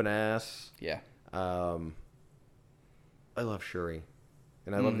whooping ass. Yeah. I love Shuri,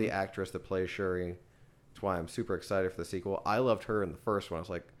 and I love the actress that plays Shuri. That's why I'm super excited for the sequel. I loved her in the first one. I was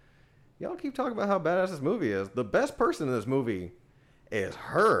like, y'all keep talking about how badass this movie is. The best person in this movie is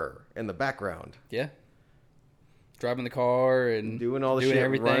her in the background. Yeah. Driving the car and Doing all the shit,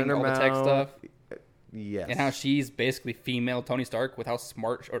 everything, running her all the tech mouth. stuff. Yes. And how she's basically female Tony Stark with how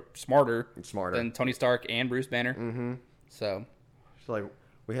smarter than Tony Stark and Bruce Banner. Mm-hmm. So, She's like,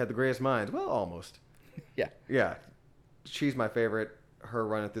 we had the greatest minds. Well, almost. yeah. Yeah. She's my favorite. Her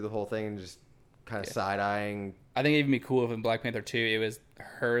running through the whole thing and just kind of side-eyeing. I think it'd be cool if in Black Panther 2 it was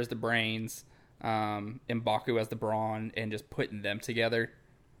her as the brains, M'Baku as the brawn, and just putting them together.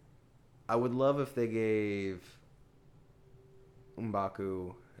 I would love if they gave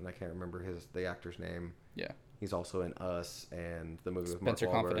M'Baku, and I can't remember the actor's name. Yeah. He's also in Us and the movie with Spencer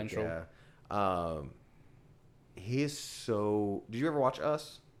Mark Wahlberg. Confidential. Yeah. He is so... Did you ever watch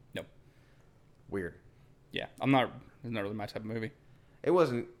Us? Nope. Weird. Yeah. It's not really my type of movie. It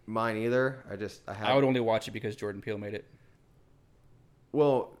wasn't mine either. I would only watch it because Jordan Peele made it.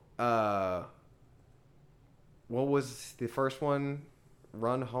 Well, what was the first one?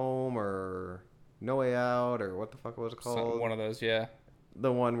 Run Home or No Way Out or what the fuck was it called? One of those, yeah.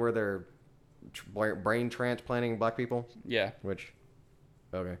 The one where they're brain transplanting black people? Yeah. Which,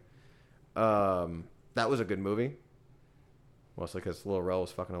 okay. That was a good movie. Mostly because Lil Rel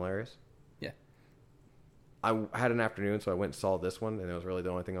was fucking hilarious. Yeah. I had an afternoon, so I went and saw this one, and it was really the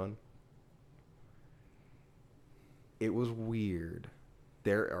only thing on. It was weird.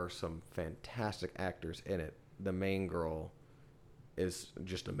 There are some fantastic actors in it. The main girl is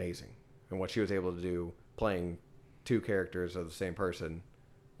just amazing. And what she was able to do playing two characters of the same person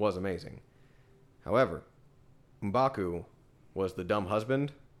was amazing. However, M'Baku was the dumb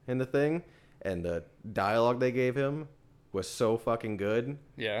husband in the thing, and the dialogue they gave him was so fucking good.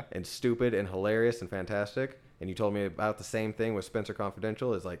 Yeah. And stupid and hilarious and fantastic. And you told me about the same thing with Spencer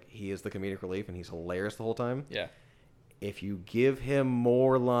Confidential. Is like he is the comedic relief and he's hilarious the whole time. Yeah. If you give him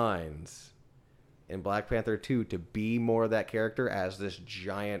more lines in Black Panther 2 to be more of that character as this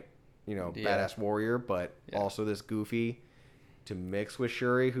giant, badass warrior, but also this goofy, to mix with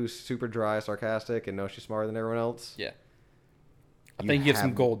Shuri, who's super dry, sarcastic, and knows she's smarter than everyone else. Yeah. I think you have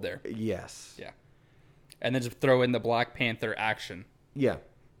some gold there. Yes. Yeah. And then just throw in the Black Panther action. Yeah.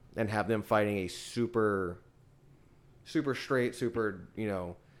 And have them fighting a super straight, super,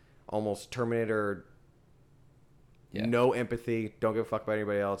 almost Terminator, no empathy, don't give a fuck about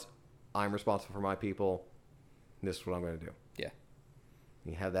anybody else. I'm responsible for my people. This is what I'm going to do. Yeah.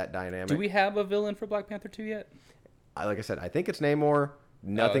 You have that dynamic. Do we have a villain for Black Panther 2 yet? Like I said, I think it's Namor.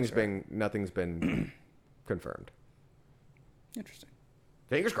 Nothing's right. been confirmed. Interesting.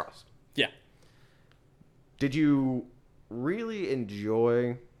 Fingers crossed. Yeah. Did you really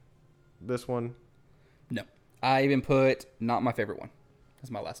enjoy this one? No. I even put not my favorite one.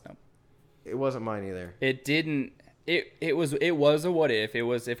 That's my last note. It wasn't mine either. It didn't. It was a what if. It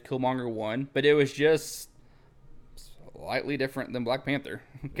was if Killmonger won, but it was just slightly different than Black Panther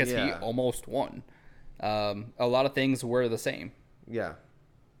because he almost won. A lot of things were the same. Yeah.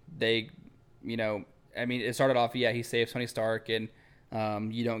 They, it started off, he saves Tony Stark, and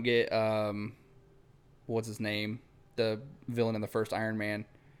you don't get, what's his name? The villain in the first Iron Man.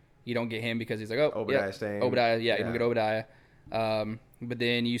 You don't get him because he's like, Obadiah Stane. Obadiah, you don't get Obadiah. But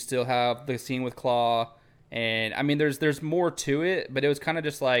then you still have the scene with Claw, and, there's more to it, but it was kind of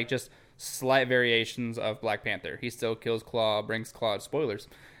just slight variations of Black Panther. He still kills Claw, brings Claw, spoilers,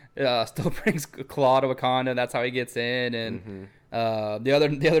 still brings Claw to Wakanda, that's how he gets in, and the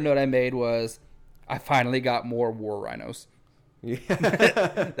other note I made was I finally got more war rhinos. Yeah.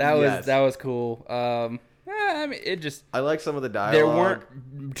 that was cool. It just I like some of the dialogue. There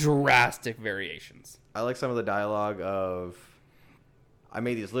weren't drastic variations. I like some of the dialogue of I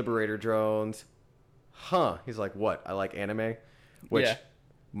made these Liberator drones. Huh. He's like, what? I like anime? Which Yeah.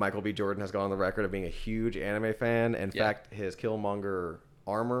 Michael B. Jordan has gone on the record of being a huge anime fan. In fact, his Killmonger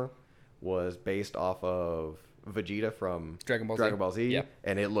armor was based off of Vegeta from Dragon Ball Z. Yeah.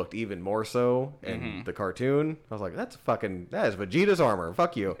 And it looked even more so in the cartoon. I was like, that is Vegeta's armor.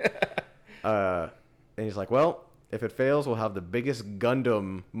 Fuck you. And he's like, well, if it fails, we'll have the biggest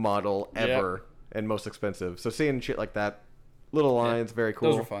Gundam model ever and most expensive. So seeing shit like that, little lines, very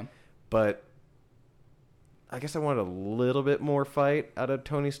cool. Those are fun. But I guess I wanted a little bit more fight out of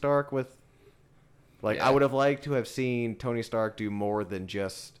Tony Stark with... Like, I would have liked to have seen Tony Stark do more than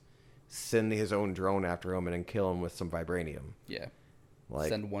just send his own drone after him and then kill him with some vibranium. Yeah. Like,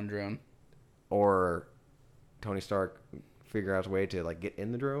 Send one drone. or Tony Stark figure out a way to, like, get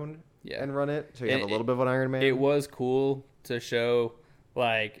in the drone and run it. So you have a little bit of an Iron Man. It was cool to show,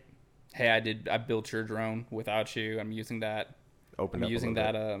 like, hey, I built your drone without you. I'm using that. Opened I'm up using a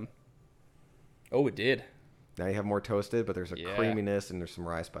little that. bit. Oh, it did. Now you have more toasted, but there's a creaminess and there's some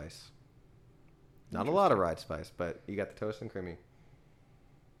rye spice. Not a lot of rye spice, but you got the toast and creamy.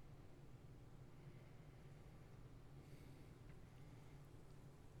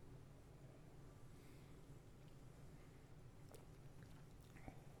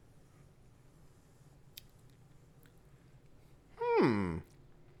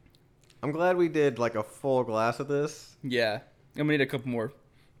 I'm glad we did like a full glass of this. Yeah. I'm going to need a couple more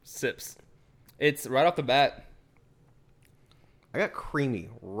sips. It's right off the bat. I got creamy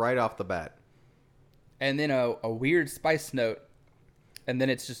right off the bat. And then a weird spice note. And then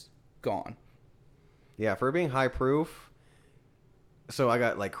it's just gone. Yeah, for it being high proof. So I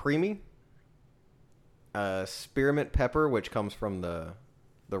got like creamy, spearmint pepper, which comes from the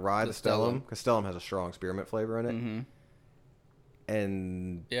rye, the stellum. Because stellum has a strong spearmint flavor in it. Mm-hmm.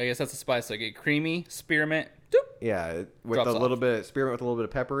 And yeah, I guess that's a spice. Like a creamy spearmint. Doop, yeah, with a little bit spearmint with a little bit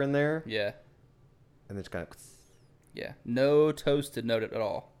of pepper in there. Yeah. And it's kind of... Yeah, no toasted note at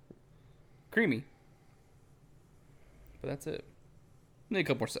all. Creamy. But that's it. Need a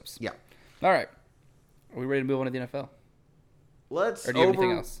couple more sips. Yeah. All right. Are we ready to move on to the NFL? Let's... Or do you have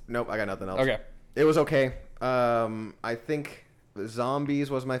anything else? Nope, I got nothing else. Okay. It was okay. I think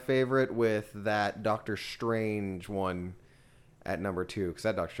Zombies was my favorite with that Doctor Strange one at number 2. Because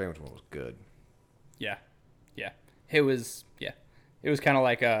that Doctor Strange one was good. Yeah. Yeah. It was kind of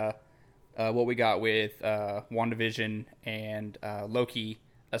like what we got with WandaVision and Loki,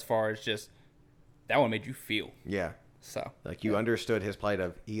 as far as just that one made you feel. Yeah. So like you understood his plight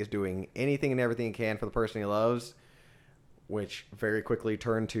of he is doing anything and everything he can for the person he loves, which very quickly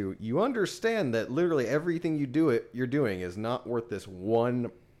turned to you understand that literally everything you're doing is not worth this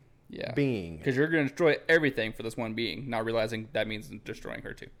one being. Because you're going to destroy everything for this one being, not realizing that means destroying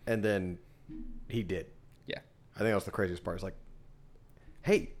her too. And then he did. Yeah. I think that was the craziest part. It's like,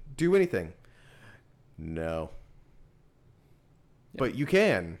 hey, do anything. No. Yeah. But you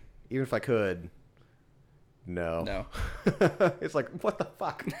can. Even if I could. No. It's like, what the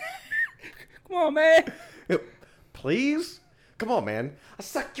fuck? Come on, man. Please? Come on, man. I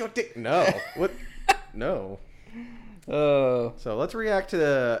suck your dick. No. What? No. So let's react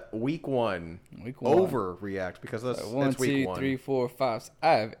to week one. Overreact because that's week 1. 1, 2, 3, 4, 5. I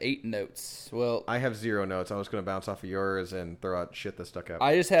have 8 notes. Well, I have 0 notes. I was going to bounce off of yours and throw out shit that stuck out.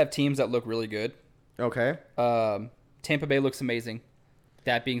 I just have teams that look really good. Okay. Tampa Bay looks amazing.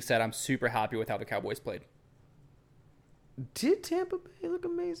 That being said, I'm super happy with how the Cowboys played. Did Tampa Bay look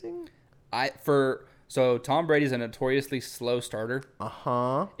amazing? So Tom Brady's a notoriously slow starter.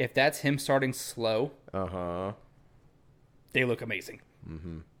 Uh-huh. If that's him starting slow, they look amazing.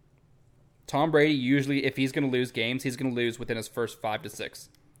 Mm-hmm. Tom Brady usually, if he's going to lose games, he's going to lose within his first 5 to 6,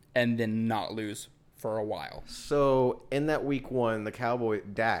 and then not lose for a while. So in that week 1, the Cowboy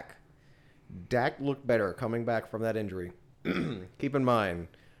Dak looked better coming back from that injury. Keep in mind,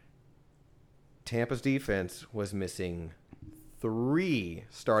 Tampa's defense was missing 3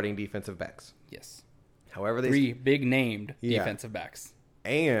 starting defensive backs. Yes. However, 3 big named defensive backs.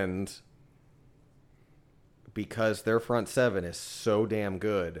 And because their front 7 is so damn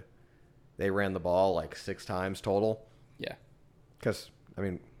good, they ran the ball like 6 times total. Yeah. Because, I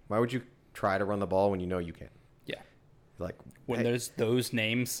mean, why would you try to run the ball when you know you can't? Yeah. Like when there's those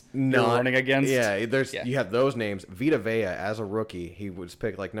names you're running against. Yeah, you have those names. Vita Vea, as a rookie, he was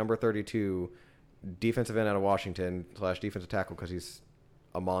picked like number 32 defensive end out of Washington / defensive tackle because he's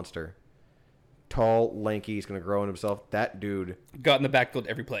a monster. Tall, lanky, he's going to grow in himself. That dude got in the backfield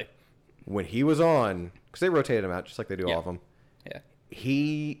every play. When he was on, because they rotated him out just like they do all of them. Yeah.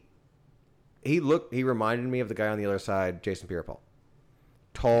 He reminded me of the guy on the other side, Jason Pierre-Paul.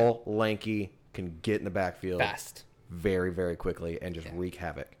 Tall, lanky, can get in the backfield. Fast. very, very quickly and just wreak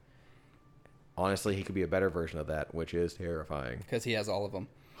havoc. Honestly, he could be a better version of that, which is terrifying. Because he has all of them.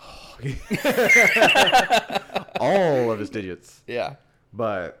 All of his digits. Yeah.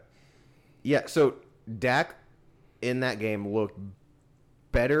 But, yeah, so Dak in that game looked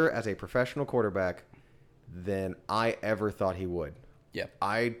better as a professional quarterback than I ever thought he would. Yeah.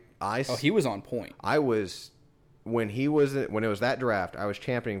 He was on point. When it was that draft, I was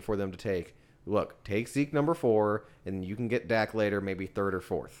championing for them to take Zeke number 4, and you can get Dak later, maybe 3rd or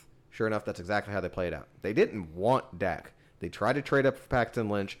 4th. Sure enough, that's exactly how they played out. They didn't want Dak. They tried to trade up for Paxton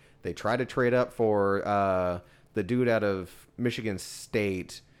Lynch. They tried to trade up for the dude out of Michigan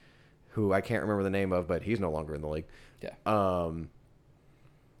State, who I can't remember the name of, but he's no longer in the league. Yeah.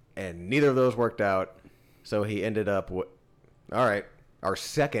 And neither of those worked out. So he ended up with, all right, our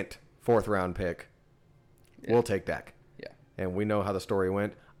second 4th round pick. Yeah. We'll take Dak. Yeah. And we know how the story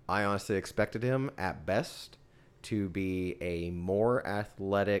went. I honestly expected him at best to be a more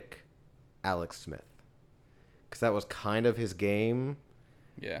athletic Alex Smith. Because that was kind of his game.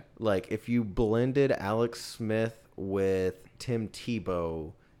 Yeah. Like, if you blended Alex Smith with Tim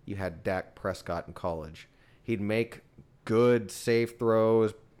Tebow, you had Dak Prescott in college. He'd make good, safe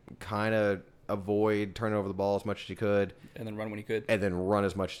throws, kind of avoid turning over the ball as much as he could. And then run when he could. And then run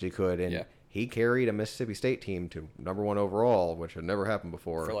as much as he could. And he carried a Mississippi State team to number 1 overall, which had never happened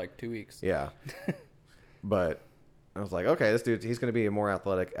before. For like 2 weeks. Yeah. But I was like, okay, this dude, he's going to be a more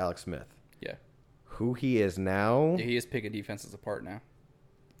athletic Alex Smith. Yeah. Who he is now. Yeah, he is picking defenses apart now.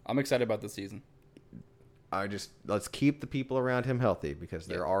 I'm excited about this season. Let's keep the people around him healthy because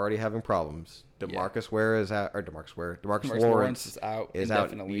they're already having problems. Demarcus Lawrence is out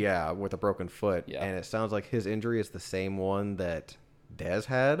indefinitely. Yeah, with a broken foot. Yeah. And it sounds like his injury is the same one that Dez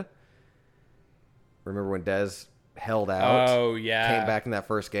had. Remember when Dez held out? Oh, yeah. Came back in that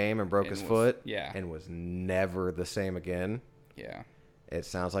first game and broke his foot. Yeah. And was never the same again. Yeah. It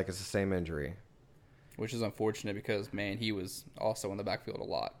sounds like it's the same injury. Which is unfortunate because, man, he was also in the backfield a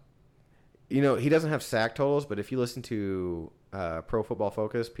lot. You know, he doesn't have sack totals, but if you listen to Pro Football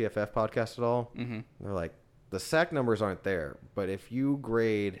Focus, PFF podcast at all, they're like, the sack numbers aren't there. But if you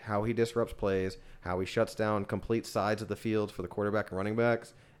grade how he disrupts plays, how he shuts down complete sides of the field for the quarterback and running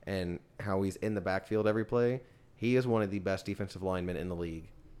backs, and how he's in the backfield every play, he is one of the best defensive linemen in the league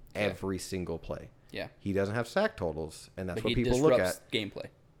every single play. Yeah. He doesn't have sack totals, and that's what people look at. Gameplay.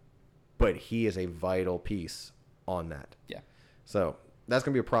 But he is a vital piece on that. Yeah. So that's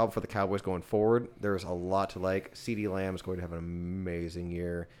going to be a problem for the Cowboys going forward. There's a lot to like. CeeDee Lamb is going to have an amazing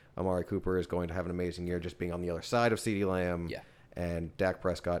year. Amari Cooper is going to have an amazing year just being on the other side of CeeDee Lamb. Yeah. And Dak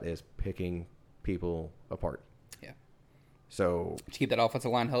Prescott is picking people apart. Yeah. So to keep that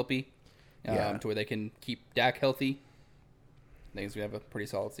offensive line healthy, to where they can keep Dak healthy, I think we have a pretty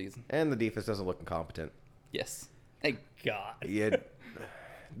solid season. And the defense doesn't look incompetent. Yes. Thank God. Yeah.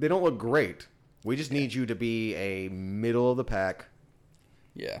 They don't look great. We just need you to be a middle of the pack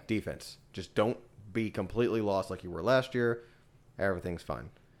defense. Just don't be completely lost like you were last year. Everything's fine.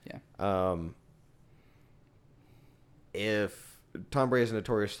 Yeah. If Tom Brady is a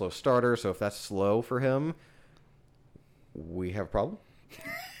notorious slow starter, so if that's slow for him, we have a problem.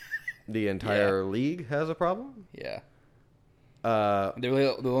 The entire league has a problem. Yeah.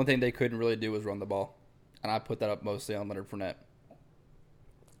 The only thing they couldn't really do was run the ball. And I put that up mostly on Leonard Fournette.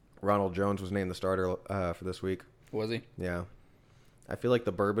 Ronald Jones was named the starter for this week. Was he? Yeah. I feel like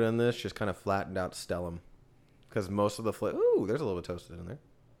the bourbon in this just kind of flattened out Stellum. Because most of the ooh, there's a little bit toasted in there.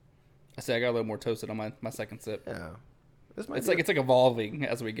 I say I got a little more toasted on my second sip. Yeah. It's like evolving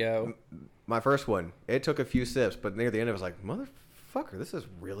as we go. My first one, it took a few sips, but near the end it was like, motherfucker, this is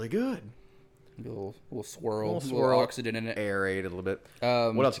really good. A little swirl, a little oxygen in it. Aerate a little bit.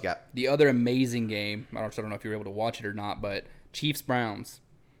 What else you got? The other amazing game, I don't know if you were able to watch it or not, but Chiefs-Browns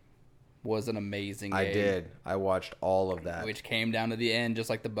was an amazing game. I did. I watched all of that. Which came down to the end just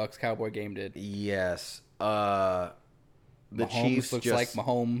like the Bucks-Cowboy game did. Yes. The Chiefs looks like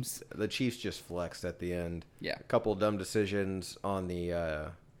Mahomes. The Chiefs just flexed at the end. Yeah. A couple dumb decisions on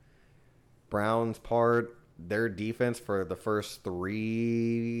the Browns' part. Their defense for the first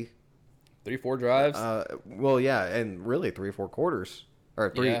 3-4 drives. Well, yeah, and really 3-4 quarters or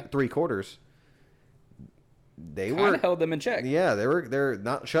three quarters. They kind of held them in check. Yeah, they're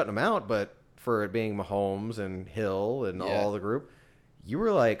not shutting them out, but for it being Mahomes and Hill and all the group, you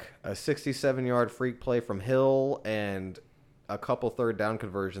were like a 67-yard freak play from Hill and a couple third down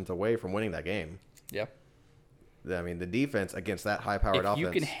conversions away from winning that game. Yeah. I mean, the defense against that high-powered offense. If you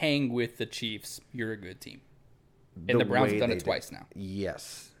can hang with the Chiefs, you're a good team. And the Browns have done it twice now.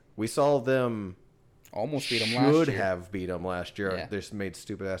 Yes. We saw them Almost beat them last year. Should have beat them last year. Yeah. They just made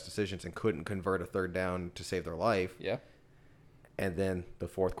stupid-ass decisions and couldn't convert a third down to save their life. Yeah. And then the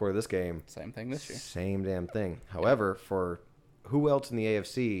fourth quarter of this game, Same thing this year. same damn thing. However, for who else in the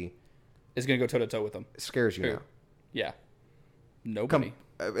AFC Is going to go toe-to-toe with them. scares you Who? now? Yeah. Nobody.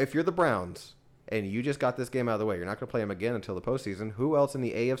 If you're the Browns and you just got this game out of the way, you're not going to play them again until the postseason. Who else in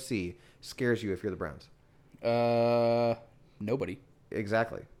the AFC scares you if you're the Browns? Nobody.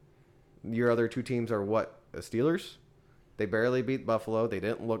 Exactly. Your other two teams are what? The Steelers? They barely beat Buffalo. They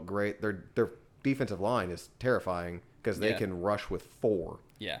didn't look great. Their defensive line is terrifying because they Yeah. can rush with 4.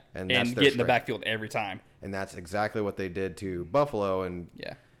 Yeah. And And, that's their get in the strength. backfield every time. And that's exactly what they did to Buffalo. And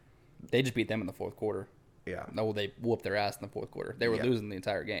Yeah. They just beat them in the fourth quarter. yeah, No, they whooped their ass in the fourth quarter. They were Yeah. losing the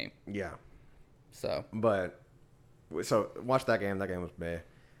entire game. yeah. So, But so watch that game. That game was meh.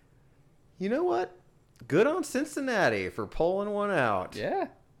 You know what? Good on Cincinnati for pulling one out. yeah.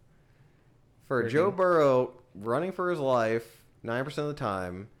 For Joe Burrow running for his life 9% of the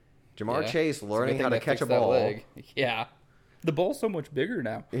time. Jamar Yeah. Chase It's a learning good how thing to they catch a fixed that ball. leg. Yeah. The ball's so much bigger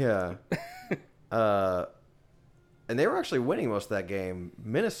now. Yeah. And they were actually winning most of that game.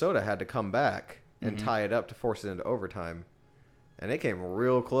 Minnesota had to come back and tie it up to force it into overtime. And it came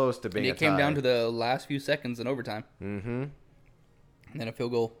real close to being And a it came tie. down to the last few seconds in overtime. Mm-hmm. And then a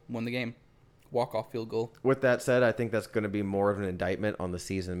field goal won the game. Walk-off field goal. With that said, I think that's going to be more of an indictment on the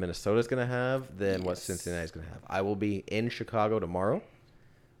season Minnesota's going to have than what Yes. Cincinnati's going to have. I will be in Chicago tomorrow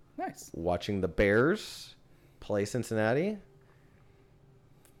Nice. watching the Bears play Cincinnati.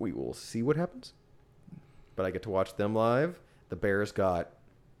 We will see what happens. But I get to watch them live. The Bears got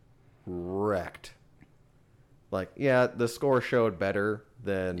wrecked. Like, yeah, the score showed better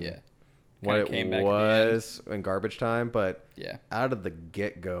than Yeah. what Kinda it came back at the end. was in garbage time, but Yeah. out of the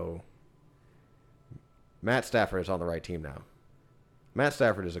get-go, Matt Stafford is on the right team now. Matt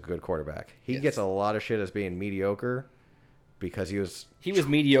Stafford is a good quarterback. He Yes. gets a lot of shit as being mediocre because he was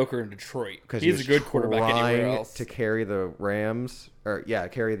mediocre in Detroit. because He's a good quarterback anywhere else. to carry the Rams or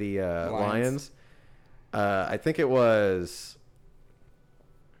carry the Lions. Lions. I think it was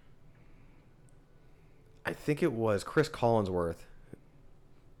Chris Collinsworth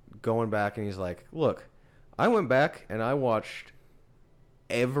going back and he's like, "Look, I went back and I watched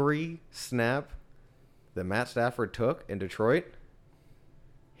every snap that Matt Stafford took in Detroit.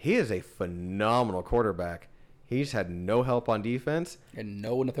 He is a phenomenal quarterback. He's had no help on defense. And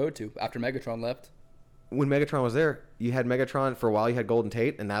no one to throw it to after Megatron left. When Megatron was there, you had Megatron for a while. You had Golden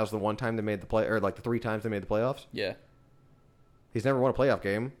Tate, and that was the one time they made the play, or like the 3 times they made the playoffs. Yeah. He's never won a playoff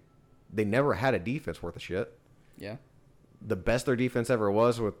game. They never had a defense worth of shit. Yeah. The best their defense ever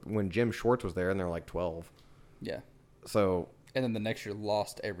was with when Jim Schwartz was there, and they're like 12. Yeah. So, And then the next year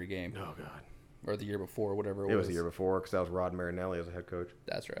lost every game. oh god, Or the year before, whatever it was the year before because that was Rod Marinelli as a head coach.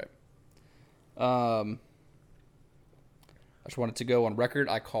 That's right. I just wanted to go on record.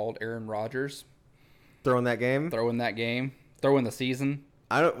 I called Aaron Rodgers Throwing that game, throwing that game, throwing the season.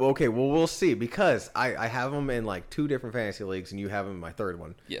 I don't. Okay, well we'll see because I have him in like 2 different fantasy leagues, and you have him in my third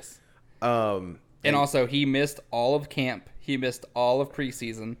one. Yes. And Also, he missed all of camp. He missed all of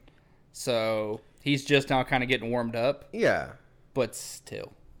preseason. So he's just now kind of getting warmed up. yeah, But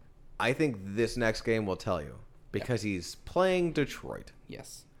still. I think this next game will tell you because he's playing Detroit,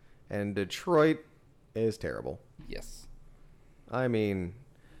 Yes. and Detroit is terrible. Yes. I mean,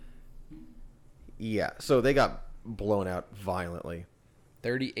 yeah. So they got blown out violently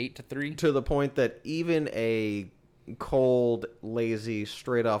 38-3. to the point that even a cold, lazy,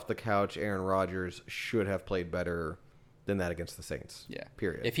 straight off the couch Aaron Rodgers should have played better than that against the Saints. Yeah.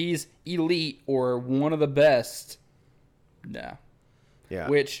 Period. If he's elite or one of the best, no. yeah.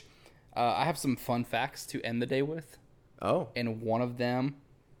 Which I have some fun facts to end the day with. Oh. And one of them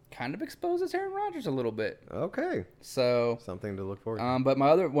kind of exposes Aaron Rodgers a little bit. Okay. So, Something to look forward to. but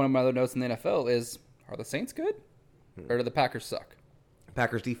one of my other notes in the NFL is: are the Saints good, or do the Packers suck?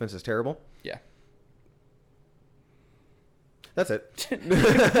 Packers defense is terrible. Yeah, That's it.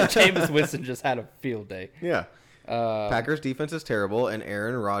 Jameis Winston just had a field day. Yeah. Packers defense is terrible, and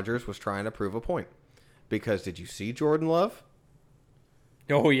Aaron Rodgers was trying to prove a point. Because did you see Jordan Love?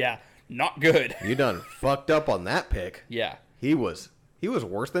 Oh yeah, not good. You done fucked up on that pick. Yeah, He was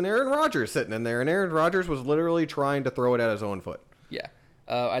worse than Aaron Rodgers sitting in there, and Aaron Rodgers was literally trying to throw it at his own foot. yeah.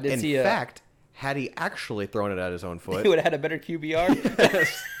 I did In see. fact, had he actually thrown it at his own foot, he would have had a better QBR.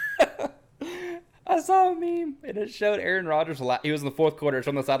 I saw a meme and it showed Aaron Rodgers. He was in the fourth quarter, it's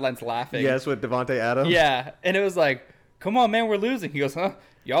on the sidelines laughing. yes, with Devontae Adams. Yeah, and it was like, "Come on, man, we're losing." He goes, "Huh?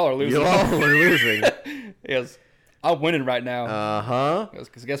 Y'all are losing." Y'all were losing. He goes, "I'm winning right now." Uh-huh. He goes,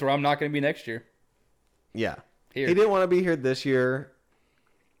 "'Cause guess where I'm not going to be next year." Yeah. Here. He didn't want to be here this year.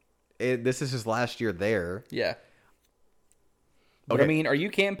 this is his last year there. Yeah. But Okay. I mean, are you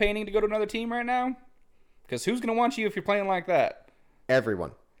campaigning to go to another team right now? Because who's going to want you if you're playing like that?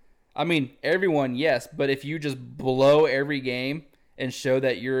 Everyone. I mean, everyone, yes. But if you just blow every game and show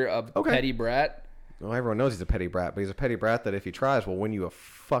that you're a petty brat, Well, everyone knows he's a petty brat, but he's a petty brat that if he tries will win you a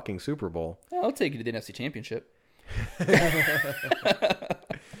fucking Super Bowl. I'll take you to the NFC Championship.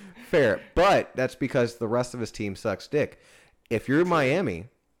 Fair, but that's because the rest of his team sucks dick. If you're Miami,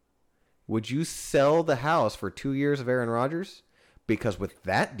 would you sell the house for 2 years of Aaron Rodgers? Because with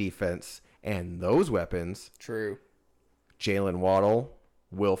that defense and those weapons, True. Jalen Waddle,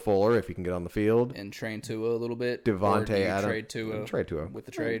 Will Fuller, if he can get on the field, And train Tua a little bit. Devontae Or do you Adams, Trade Tua Tua with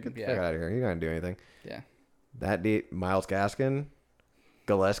the trade. Get the fuck out of here. You're not gonna do anything. Yeah. Miles Gaskin,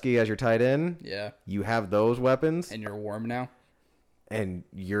 Gillespie as your tight end. Yeah. You have those weapons, And you're warm now. and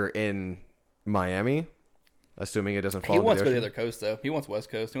you're in Miami, assuming it doesn't fall. He into wants to the go to the ocean. other coast, though. He wants West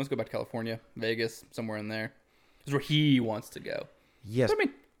Coast. He wants to go back to California, Vegas, somewhere in there. That's where he wants to go. Yes, I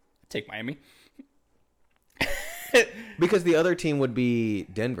mean, take Miami. because the other team would be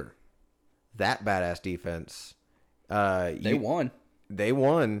Denver. That badass defense. They won. They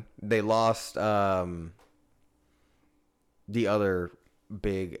won. They lost the other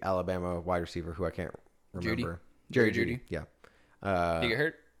big Alabama wide receiver who I can't remember. Jerry Jeudy. Yeah. Did he get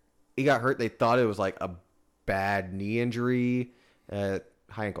hurt? He got hurt. They thought it was like a bad knee injury, high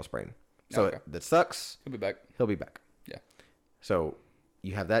ankle sprain. So Okay. that sucks. He'll be back. He'll be back. Yeah. So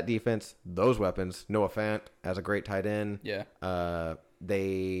you have that defense, those weapons. Noah Fant as a great tight end. Yeah.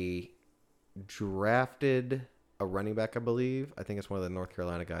 They drafted a running back, I believe. I think it's one of the North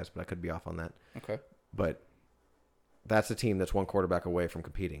Carolina guys, but I could be off on that. Okay. But that's a team that's one quarterback away from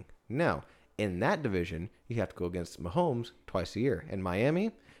competing. Now, in that division, you have to go against Mahomes twice a year. In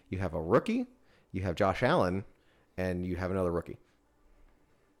Miami, you have a rookie, you have Josh Allen, and you have another rookie.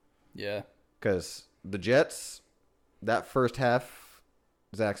 Yeah. Because the Jets, that first half,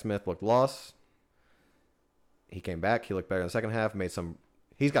 Zach Smith looked lost. He came back. He looked better in the second half.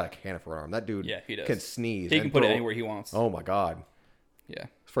 He's got a cannon for an arm. That dude Yeah, he does. can sneeze. He and can put it throw- anywhere he wants. Oh, my God. Yeah.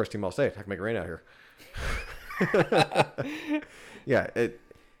 First team I'll say. I can make it rain out here. Yeah.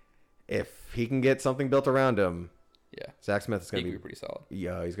 If he can get something built around him, Yeah. Zach Smith is He going could to be pretty solid.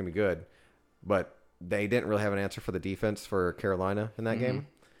 Yeah, he's going to be good. But they didn't really have an answer for the defense for Carolina in that game.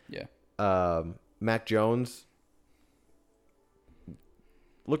 Yeah. Mac Jones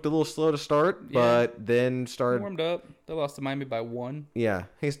looked a little slow to start, Yeah. but then started. Warmed up. They lost to Miami by 1. Yeah,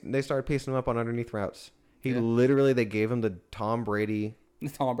 they started pacing him up on underneath routes. They gave him the Tom Brady.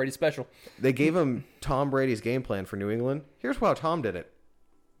 It's Tom Brady special. They gave him Tom Brady's game plan for New England. Here's how Tom did it.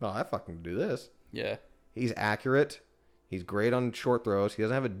 Oh, I fucking do this. Yeah. He's accurate. He's great on short throws. He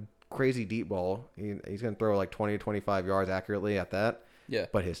doesn't have a crazy deep ball. He's going to throw like 20 to 25 yards accurately at that. Yeah.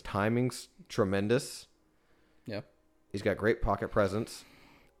 But his timing's tremendous. Yeah. He's got great pocket presence.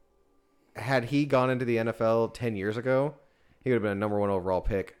 Had he gone into the NFL 10 years ago, he would have been a number 1 overall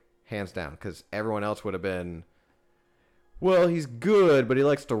pick, hands down, because everyone else would have been, well, he's good, but he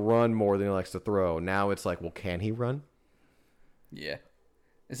likes to run more than he likes to throw. Now it's like, well, can he run? Yeah.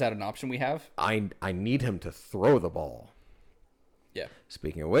 Is that an option we have? I need him to throw the ball. Yeah.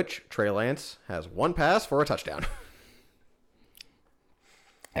 Speaking of which, Trey Lance has 1 pass for a touchdown.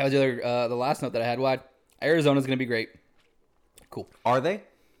 That was the last note that I had. Well, Arizona's going to be great. Cool. Are they?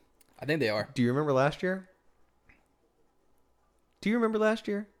 I think they are. Do you remember last year? Do you remember last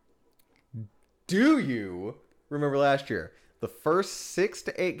year? The first 6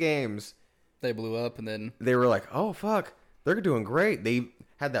 to 8 games, They blew up, and then they were like, oh, fuck, they're doing great. They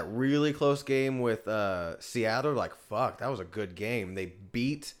had that really close game with Seattle. Like, fuck, that was a good game. They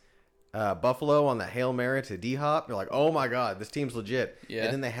beat Buffalo on that Hail Mary to D-Hop. You're like, oh, my God, this team's legit. Yeah.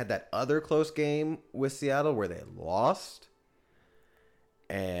 And then they had that other close game with Seattle where they lost.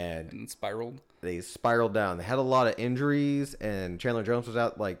 And spiraled. they spiraled down. They had a lot of injuries, and Chandler Jones was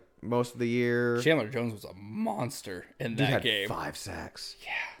out like most of the year. Chandler Jones was a monster in He that had game. 5 sacks. Yeah.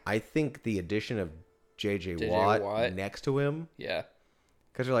 I think the addition of J.J. J.J. Watt, Watt. next to him, Yeah.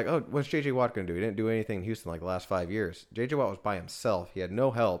 because you're like, oh, what's J.J. Watt going to do? He didn't do anything in Houston like the last 5 years. J.J. Watt was by himself. He had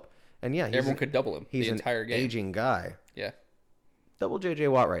no help. And yeah, Everyone could double him he's the entire an game. aging guy. Yeah. Double J.J.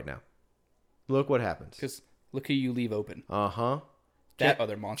 Watt right now. Look what happens. Because look who you leave open. Uh-huh. That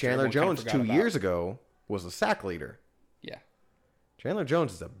other monster. Chandler everyone Jones kinda forgot 2 about. years ago was the sack leader. Yeah. Chandler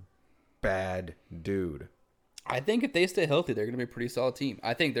Jones is a bad dude. I think if they stay healthy, they're going to be a pretty solid team.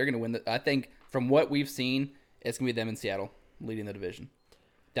 I think they're going to win. I think from what we've seen, it's going to be them in Seattle leading the division.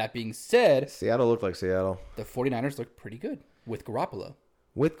 That being said, Seattle looked like Seattle. the 49ers look pretty good with Garoppolo.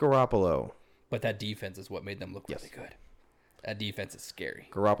 With Garoppolo. But that defense is what made them look really good. That defense is scary.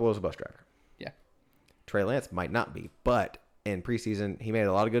 Garoppolo's a bus driver. Yeah. Trey Lance might not be, but in preseason, he made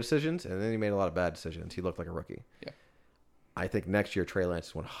a lot of good decisions, and then he made a lot of bad decisions. He looked like a rookie. Yeah. I think next year, Trey Lance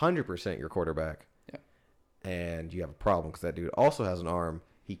is 100% your quarterback. Yeah. And you have a problem because that dude also has an arm.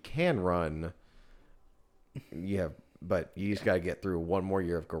 He can run. But you just got to get through one more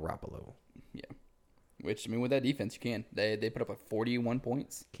year of Garoppolo. Yeah. Which, I mean, with that defense, you can. They put up like 41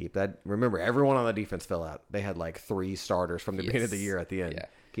 points. Keep that. Remember, everyone on the defense fell out. They had like 3 starters from the beginning of the year at the end. Yeah.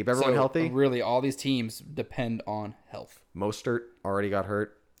 Keep everyone healthy. Really, all these teams depend on health. Mostert already got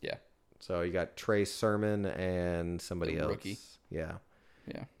hurt. Yeah. So you got Trey Sermon and somebody else. Rookie. Yeah.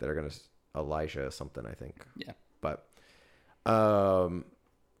 Yeah. That are going to... Elijah something, I think. Yeah. But who else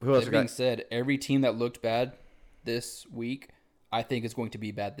That got? being said, every team that looked bad this week, I think is going to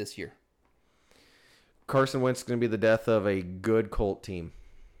be bad this year. Carson Wentz is going to be the death of a good Colt team.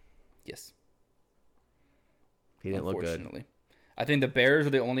 Yes. He didn't look good. Unfortunately. I think the Bears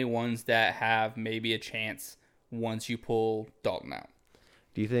are the only ones that have maybe a chance once you pull Dalton out.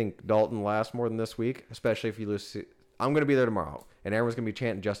 Do you think Dalton lasts more than this week? Especially if you lose. I'm going to be there tomorrow, and everyone's going to be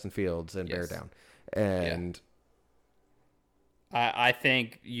chanting Justin Fields and Bear down. And I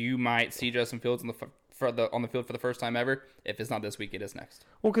think you might see Justin Fields on the field for the first time ever. If it's not this week, it is next.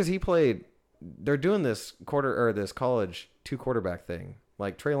 well, because he played. They're doing this this college 2 quarterback thing.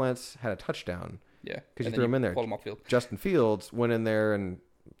 Like Trey Lance had a touchdown. Yeah, Because you and threw then him in there. Pulled him off field. Justin Fields went in there and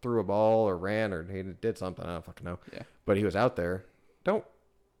threw a ball or ran or he did something. I don't fucking know. Yeah. But he was out there. Don't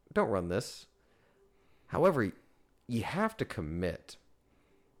run this. However, you have to commit.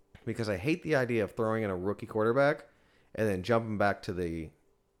 Because I hate the idea of throwing in a rookie quarterback and then jumping back to the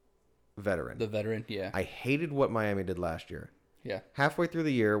veteran. The veteran, yeah. I hated what Miami did last year. Yeah. Halfway through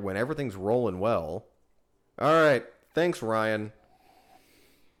the year, when everything's rolling well, all right, thanks, Ryan.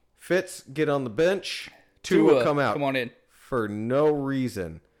 Fitz, get on the bench. Tua come out. Come on in. For no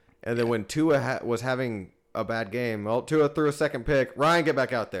reason. And then when Tua was having a bad game, well, Tua threw a second pick. Ryan, get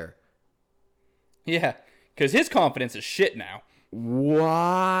back out there. Yeah, because his confidence is shit now.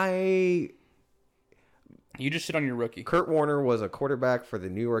 Why? You just shit on your rookie. Kurt Warner was a quarterback for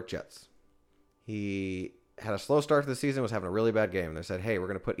the New York Jets. He had a slow start to the season, was having a really bad game. And they said, hey, we're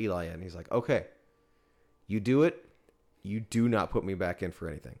going to put Eli in. He's like, okay, you do it. You do not put me back in for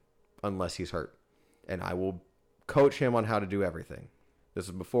anything unless he's hurt. And I will coach him on how to do everything. This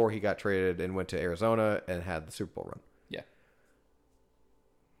is before he got traded and went to Arizona and had the Super Bowl run. Yeah.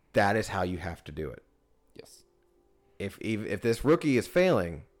 That is how you have to do it. Yes. If this rookie is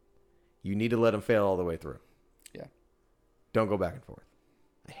failing, you need to let him fail all the way through. Yeah. Don't go back and forth.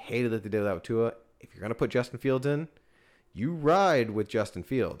 I hated that they did that with Tua. If you're going to put Justin Fields in, you ride with Justin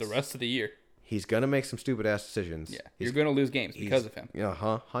Fields. The rest of the year. He's going to make some stupid-ass decisions. Yeah. You're going to lose games because of him. Yeah,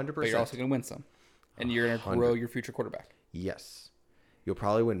 100%. But you're also going to win some. And you're going to grow your future quarterback. Yes. You'll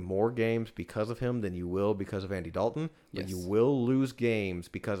probably win more games because of him than you will because of Andy Dalton. But Yes. you will lose games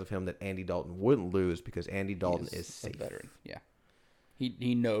because of him that Andy Dalton wouldn't lose because Andy Dalton He's is safe. a veteran. Yeah.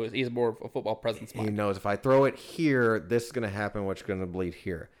 He knows. He's more of a football presence. He knows if I throw it here, this is going to happen, which is going to bleed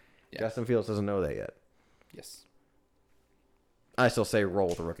here. Yeah. Justin Fields doesn't know that yet. Yes. I still say roll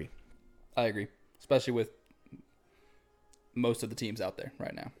with the rookie. I agree. Especially with most of the teams out there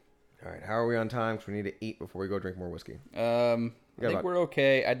right now. All right, how are we on time? Because we need to eat before we go drink more whiskey. I think we're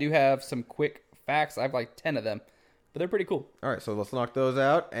okay. I do have some quick facts. I have like 10 of them, but they're pretty cool. All right, so let's knock those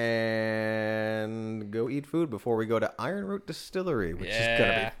out and go eat food before we go to Iron Root Distillery, which is going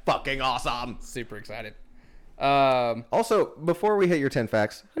to be fucking awesome. Super excited. Also, before we hit your 10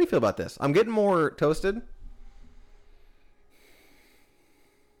 facts, how do you feel about this? I'm getting more toasted.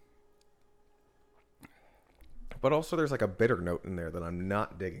 But also there's like a bitter note in there that I'm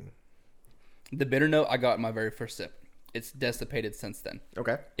not digging. The bitter note I got in my very first sip. It's dissipated since then.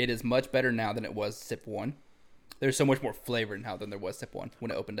 Okay. It is much better now than it was sip 1. There's so much more flavor now than there was sip 1 when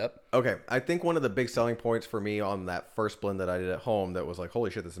it opened up. Okay. I think one of the big selling points for me on that first blend that I did at home that was like,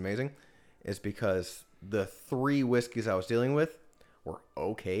 holy shit, this is amazing, is because the 3 whiskeys I was dealing with were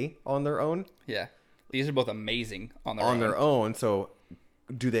okay on their own. Yeah. These are both amazing on their own. So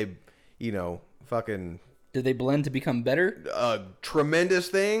do they, fucking... Do they blend to become better? A tremendous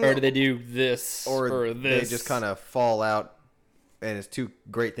thing? Or do they do this or this? They just kind of fall out and it's 2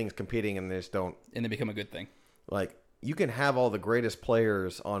 great things competing and they just don't... And they become a good thing. Like, you can have all the greatest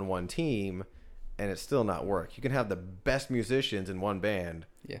players on one team and it still not work. You can have the best musicians in one band.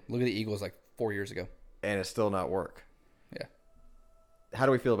 Yeah. Look at the Eagles like 4 years ago. And it still not work. Yeah. How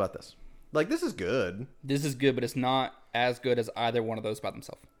do we feel about this? Like, this is good. This is good, but it's not as good as either one of those by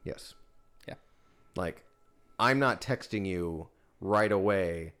themselves. Yes. Yeah. Like, I'm not texting you right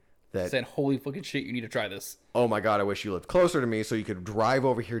away that, Saying, holy fucking shit, you need to try this. oh my God, I wish you lived closer to me so you could drive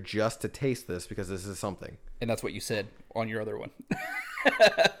over here just to taste this because this is something. And that's what you said on your other one.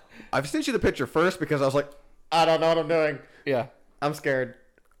 I've sent you the picture first because I was like, I don't know what I'm doing. Yeah. I'm scared.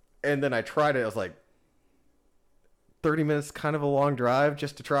 And then I tried it. I was like, 30 minutes, kind of a long drive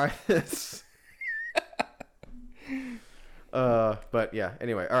just to try this. But yeah,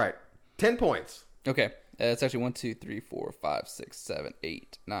 anyway. All right. 10 points. Okay. It's actually 1, 2, 3, 4, 5, 6, 7,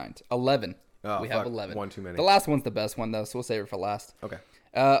 8, 9, 11. Oh, we fuck. have 11. One too many. The last one's the best one, though, so we'll save it for last. Okay.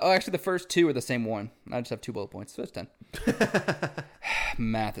 Actually, the first two are the same one. I just have 2 bullet points, so it's 10.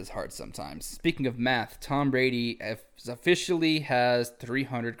 Math is hard sometimes. Speaking of math, Tom Brady officially has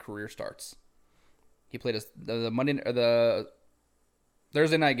 300 career starts. He played the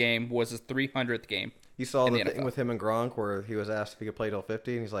Thursday night game was his 300th game. You saw in the the thing NFL. with him and Gronk where he was asked if he could play till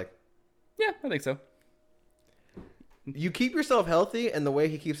 50, and he's like, Yeah, I think so. you keep yourself healthy, and the way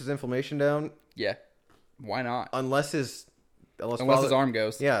he keeps his inflammation down, Yeah. Why not? unless his Arm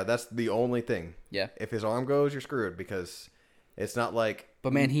goes. Yeah, that's the only thing. Yeah. If his arm goes, you're screwed because it's not like,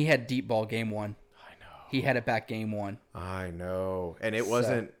 But man, he had deep ball game 1. I know. He had it back game 1. I know. And it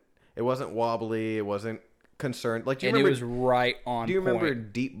So- wasn't wobbly, it wasn't concerned. Like, do you And it remember was right on do you remember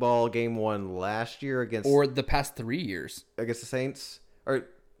point. deep ball game 1 last year against Or the past 3 years. the Saints? Or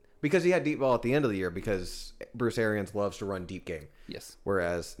because he had deep ball at the end of the year because Bruce Arians loves to run deep game. Yes.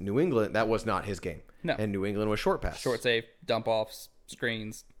 Whereas New England, that was not his game. No. And New England was short pass. Short save, dump offs,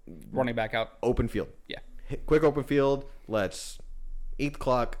 screens, running back out. Open field. Yeah. Quick open field. Let's eat the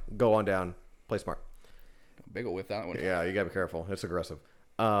clock, go on down, play smart. Big ol' whiff that one. Yeah, you gotta be careful. It's aggressive.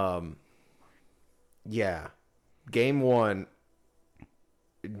 Yeah. Game 1.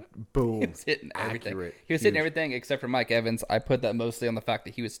 Boom. He was hitting everything. Accurate. He was hitting Huge. everything except for Mike Evans. I put that mostly on the fact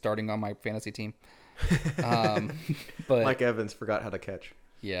that he was starting on my fantasy team. But Mike Evans forgot how to catch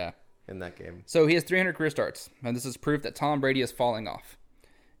yeah. in that game. So he has 300 career starts, and this is proof that Tom Brady is falling off.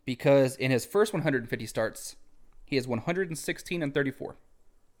 Because in his first 150 starts, he has 116 and 34.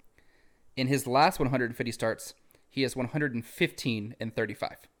 In his last 150 starts, he has 115 and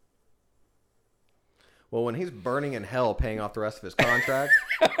 35. Well, when he's burning in hell paying off the rest of his contract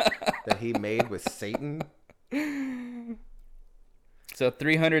that he made with Satan. So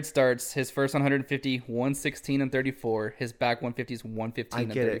 300 starts, his first 150, 116 and 34. His back 150 is 115 I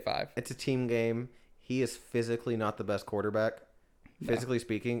and get 35. it. It's a team game. He is physically not the best quarterback. Physically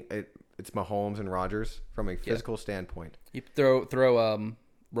speaking, it's Mahomes and Rodgers from a physical standpoint. You throw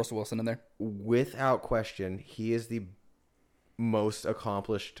Russell Wilson in there. Without question, he is the most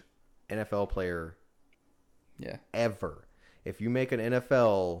accomplished NFL player Yeah. ever. If you make an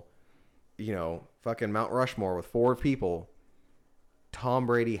NFL, fucking Mount Rushmore with 4 people, Tom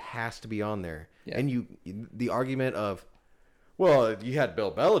Brady has to be on there. Yeah. And the argument of, well, you had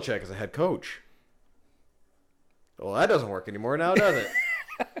Bill Belichick as a head coach. Well, that doesn't work anymore now, does it?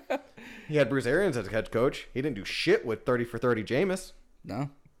 He had Bruce Arians as a head coach. He didn't do shit with 30 for 30 Jameis. No.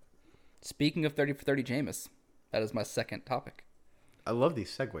 Speaking of 30 for 30 Jameis, that is my second topic. I love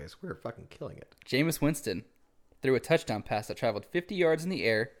these segues. We're fucking killing it. Jameis Winston threw a touchdown pass that traveled 50 yards in the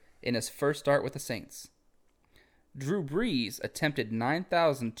air in his first start with the Saints. Drew Brees attempted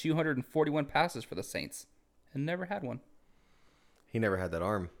 9,241 passes for the Saints and never had one. He never had that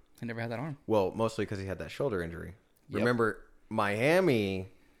arm. He never had that arm. Well, mostly because he had that shoulder injury. Yep. Remember, Miami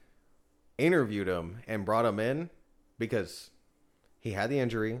interviewed him and brought him in because he had the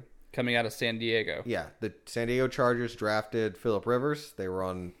injury. Coming out of San Diego. Yeah, the San Diego Chargers drafted Phillip Rivers. They were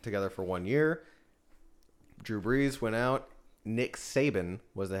on together for 1 year. Drew Brees went out. Nick Saban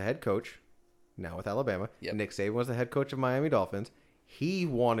was the head coach, now with Alabama. Yep. Nick Saban was the head coach of Miami Dolphins. He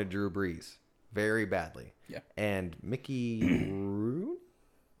wanted Drew Brees very badly. Yeah. And Mickey Rooney?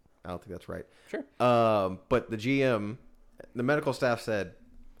 I don't think that's right. Sure. But the GM, the medical staff said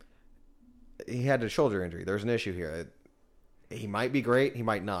he had a shoulder injury. There's an issue here. He might be great. He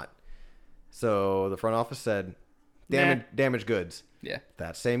might not. So the front office said, damage goods. Yeah.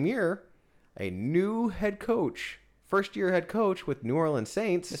 That same year, a new head coach, first-year head coach with New Orleans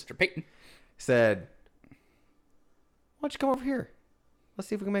Saints, Mr. Payton. said, why don't you come over here? Let's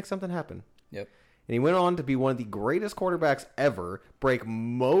see if we can make something happen. Yep. And he went on to be one of the greatest quarterbacks ever, break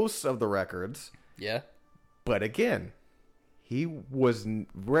most of the records. Yeah. But again, he was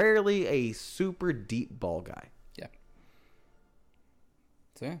rarely a super deep ball guy. Yeah.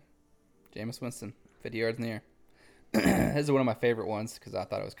 So, yeah. Jameis Winston, 50 yards in the air. This is one of my favorite ones because I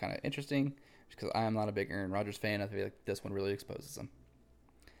thought it was kind of interesting because I am not a big Aaron Rodgers fan. I feel like this one really exposes him.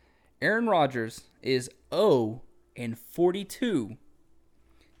 Aaron Rodgers is 0-42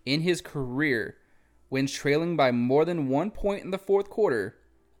 in his career when trailing by more than 1 point in the fourth quarter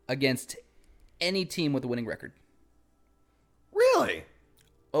against any team with a winning record. Really?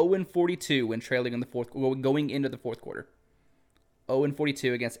 0-42 when trailing in the going into the fourth quarter.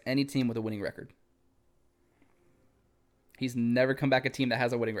 0-42 against any team with a winning record. He's never come back a team that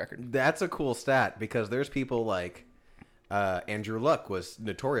has a winning record. That's a cool stat because there's people like Andrew Luck was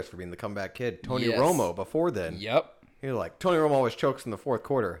notorious for being the comeback kid. Tony Romo before then. Yep. You're like, Tony Romo always chokes in the fourth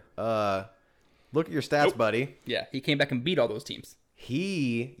quarter. Look at your stats, buddy. Yeah, he came back and beat all those teams.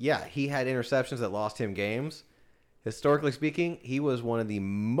 He had interceptions that lost him games. Historically speaking, he was one of the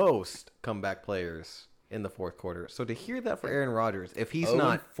most comeback players in the fourth quarter. So to hear that for Aaron Rodgers, if he's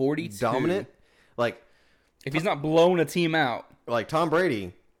not 42. dominant, like If he's not blowing a team out, like Tom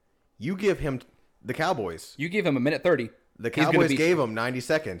Brady, you give him the Cowboys. you give him a minute 30. The Cowboys gave him 90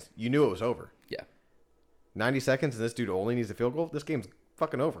 seconds. You knew it was over. Yeah. 90 seconds and this dude only needs a field goal. This game's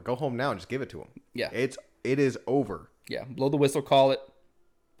fucking over. Go home now and just give it to him. Yeah. It is over. Yeah. Blow the whistle, call it.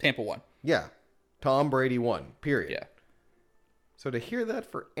 Tampa won. Yeah. Tom Brady won. Period. Yeah. So to hear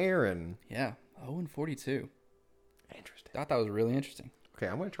that for Aaron. Yeah. 0-42. Interesting. I thought that was really interesting. Okay,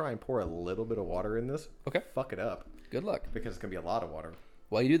 I'm going to try and pour a little bit of water in this. Okay. Fuck it up. Good luck. Because it's going to be a lot of water.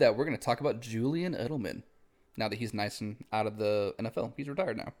 While you do that, we're going to talk about Julian Edelman. Now that he's nice and out of the NFL. He's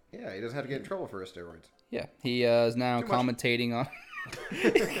retired now. Yeah, he doesn't have to get in trouble for his steroids. Yeah. He is now commentating on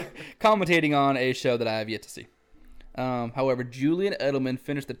commentating on a show that I have yet to see. However, Julian Edelman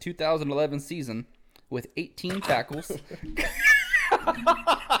finished the 2011 season with 18 tackles.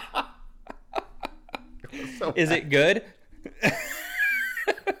 Is it good?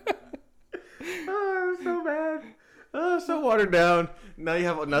 Oh, so bad. Oh, so watered down. Now you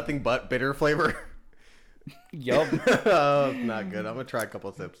have nothing but bitter flavor. Yup. Oh, not good. I'm going to try a couple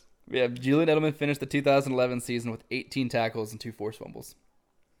of sips. Yeah, Julian Edelman finished the 2011 season with 18 tackles and 2 forced fumbles.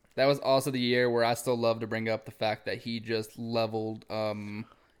 That was also the year where I still love to bring up the fact that he just leveled Vince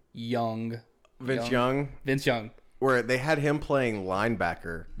Young. Vince Young. Where they had him playing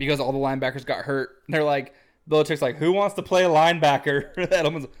linebacker. Because all the linebackers got hurt. They're like, Belichick's like, who wants to play linebacker?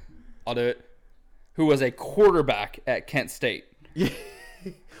 Edelman's like, I'll do it. Who was a quarterback at Kent State.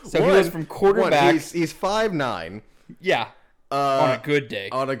 So he was from quarterback. He's 5'9". Yeah. On a good day.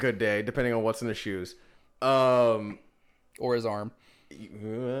 On a good day, depending on what's in his shoes. Or his arm.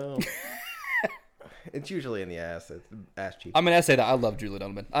 Well, it's usually in the ass. It's ass cheek. I'm going to say that I love Julian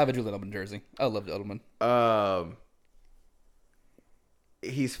Edelman. I have a Julian Edelman jersey. I love Edelman.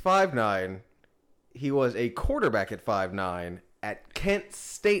 He's 5'9". He was a quarterback at 5'9" at Kent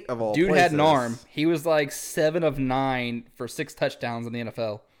State of all places. Dude had an arm. He was like 7 of 9 for 6 touchdowns in the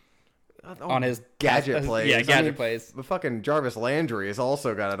NFL. On his gadget plays. Yeah, gadget plays. The fucking Jarvis Landry has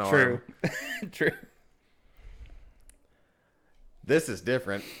also got an arm. True. This is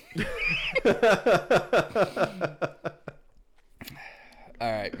different. All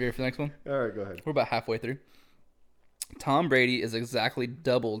right, ready for the next one? All right, go ahead. We're about halfway through. Tom Brady is exactly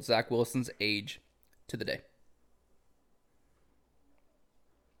doubled Zach Wilson's age to the day.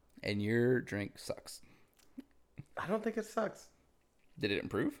 And your drink sucks. I don't think it sucks. Did it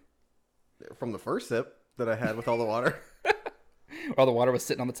improve? From the first sip that I had with all the water. Or the water was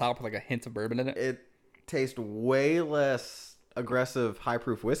sitting on the top with like a hint of bourbon in it? It tastes way less aggressive,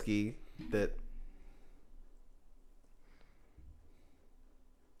 high-proof whiskey that...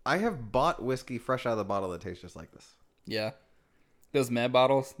 I have bought whiskey fresh out of the bottle that tastes just like this. Yeah. Those Med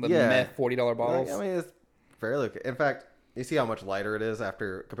bottles? The Med $40 bottles? I mean, it's fairly okay. In fact, you see how much lighter it is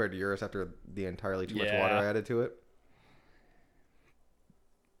compared to yours after the entirely too much water I added to it?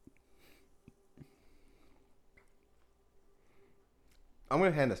 I'm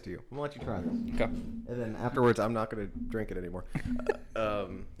going to hand this to you. I'm going to let you try this. Okay. And then afterwards, I'm not going to drink it anymore.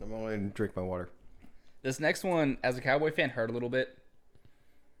 I'm going to drink my water. This next one, as a Cowboy fan, hurt a little bit.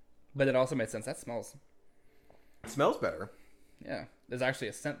 But it also made sense. That smells. It smells better. Yeah. There's actually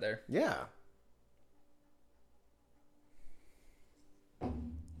a scent there. Yeah.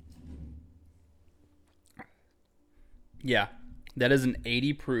 Yeah. That is an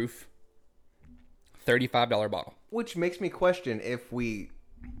 80 proof, $35 bottle. Which makes me question if we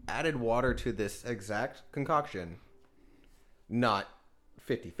added water to this exact concoction, not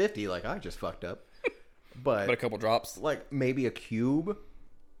 50-50 like I just fucked up, but a couple drops. Like maybe a cube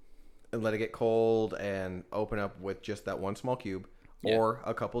and let it get cold and open up with just that one small cube, or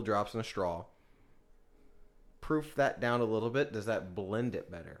a couple drops in a straw. Proof that down a little bit. Does that blend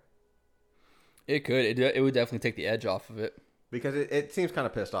it better? It could. It would definitely take the edge off of it. Because it seems kind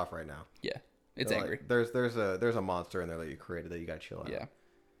of pissed off right now. Yeah. It's angry. Like, there's a monster in there that you created that you got to chill out. Yeah.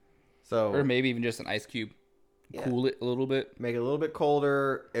 So or maybe even just an ice cube. Yeah. Cool it a little bit. Make it a little bit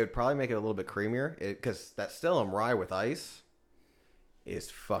colder. It would probably make it a little bit creamier. Because that Stellum rye with ice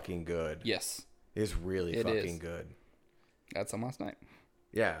is fucking good. Yes. Is really It fucking is. good. Got some last night.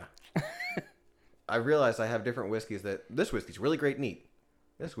 Yeah. I realized I have different whiskeys that this whiskey's really great neat.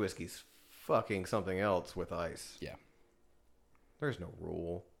 This whiskey's fucking something else with ice. Yeah. There's no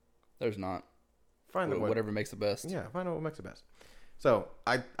rule. There's not. Find out Whatever makes the best. Yeah, find out what makes it best. So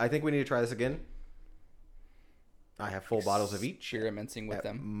I think we need to try this again. I have full bottles of each. Experimenting with At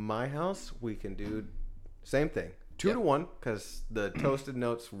them. my house, we can do same thing. 2 to 1, because the toasted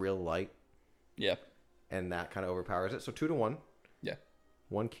note's real light, Yeah. and that kind of overpowers it. So 2 to 1, Yeah.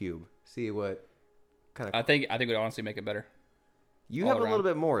 1 cube. See what kind of. I think we'd honestly make it better. You all have a around. little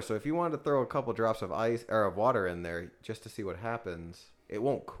bit more, so if you wanted to throw a couple drops of ice or of water in there just to see what happens, it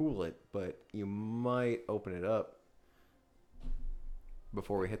won't cool it, but you might open it up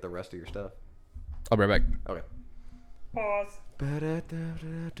before we hit the rest of your stuff. I'll be right back. Okay. Pause. I'm Like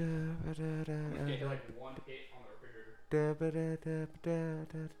one hit on the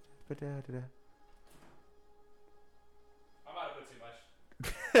refrigerator. I might have put too much.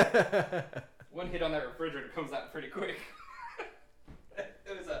 One hit on that refrigerator comes out pretty quick.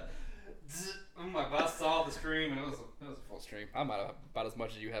 It was a. My boss saw the stream and it was a full stream. I might have about as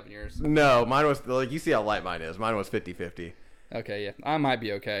much as you have in yours. No, mine was like you see how light mine is. Mine was 50-50. Okay, yeah, I might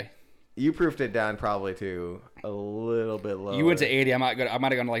be okay. You proofed it down probably to a little bit lower. You went to 80. I might have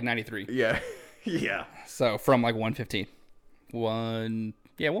gone to like 93. Yeah, yeah. So from like 115,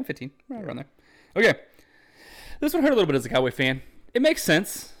 115, right around there. Okay, this one hurt a little bit as a Cowboy fan. It makes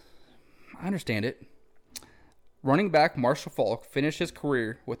sense. I understand it. Running back Marshall Faulk finished his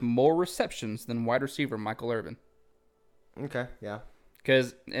career with more receptions than wide receiver Michael Irvin. Okay, yeah.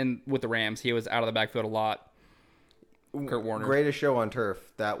 Because with the Rams, he was out of the backfield a lot. Kurt Warner. Greatest show on turf.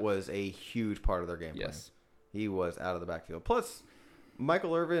 That was a huge part of their game plan. Yes. He was out of the backfield. Plus,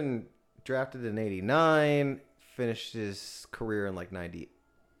 Michael Irvin drafted in 89, finished his career in like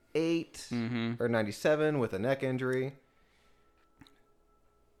 98 or 97 with a neck injury.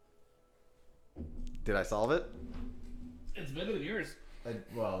 Did I solve it? It's better than yours.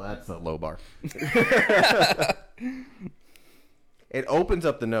 Well, that's a low bar. It opens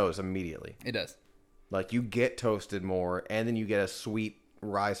up the nose immediately. It does. Like, you get toasted more, and then you get a sweet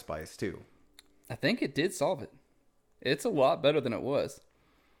rye spice, too. I think it did solve it. It's a lot better than it was.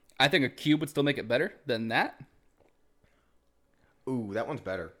 I think a cube would still make it better than that. Ooh, that one's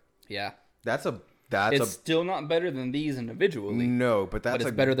better. Yeah. That's Still not better than these individually. No, but that's it's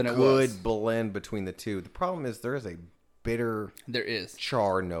a better than it good was. blend between the two. The problem is there is a bitter There is.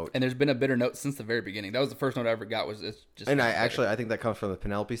 char note. And there's been a bitter note since the very beginning. That was the first note I ever got. Was it's just. And I think that comes from the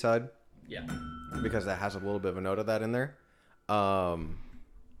Penelope side. Yeah. Because that has a little bit of a note of that in there. I'm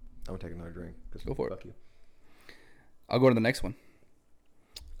gonna take another drink. Go for it. Fuck you. I'll go to the next one.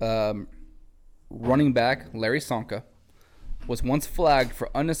 Running back Larry Sonka was once flagged for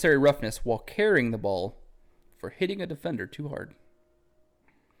unnecessary roughness while carrying the ball for hitting a defender too hard.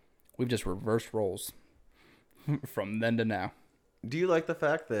 We've just reversed roles from then to now. Do you like the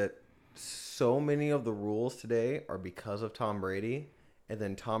fact that so many of the rules today are because of Tom Brady? And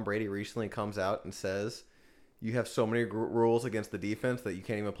then Tom Brady recently comes out and says, you have so many rules against the defense that you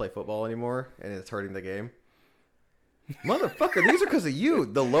can't even play football anymore, and it's hurting the game. Motherfucker, these are because of you.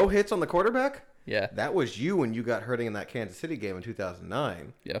 The low hits on the quarterback? Yeah. That was you when you got hurting in that Kansas City game in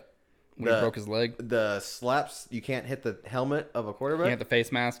 2009. Yeah. When he broke his leg. The slaps, you can't hit the helmet of a quarterback? He had the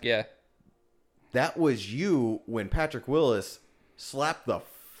face mask. Yeah. That was you when Patrick Willis slapped the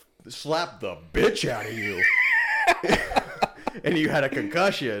bitch out of you. And you had a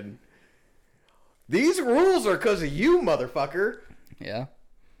concussion. These rules are because of you, motherfucker. Yeah.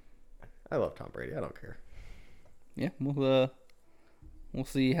 I love Tom Brady. I don't care. Yeah. We'll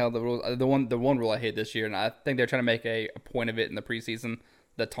see how the rules. The one rule I hate this year, and I think they're trying to make a point of it in the preseason.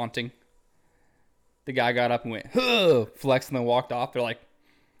 The taunting. The guy got up and went, huh, flexed, and then walked off. They're like,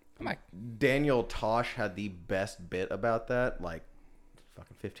 "Am I?" Daniel Tosh had the best bit about that, like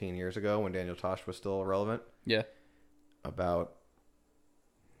fucking 15 years ago when Daniel Tosh was still relevant. Yeah. About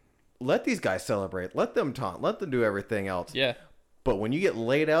let these guys celebrate, let them taunt, let them do everything else. Yeah. But when you get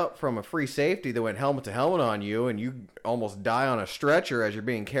laid out from a free safety that went helmet to helmet on you and you almost die on a stretcher as you're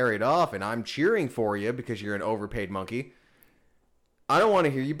being carried off and I'm cheering for you because you're an overpaid monkey, I don't want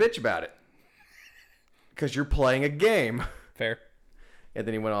to hear you bitch about it because you're playing a game. Fair. And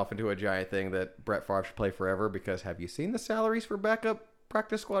then he went off into a giant thing that Brett Favre should play forever because have you seen the salaries for backup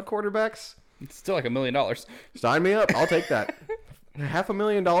practice squad quarterbacks? It's still like $1 million. Sign me up. I'll take that.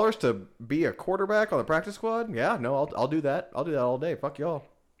 $500,000 to be a quarterback on the practice squad? Yeah, no, I'll do that. I'll do that all day. Fuck y'all.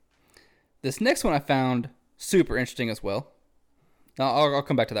 This next one I found super interesting as well. Now, I'll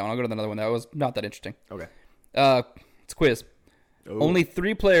come back to that one. I'll go to another one that was not that interesting. Okay. It's a quiz. Ooh. Only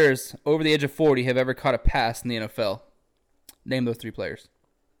 3 players over the age of 40 have ever caught a pass in the NFL. Name those 3 players.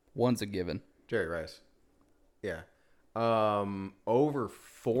 One's a given. Jerry Rice. Yeah. Over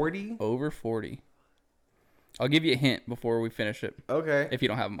 40? Over 40. I'll give you a hint before we finish it, Okay. if you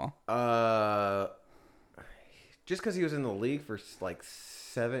don't have them all. Just because he was in the league for like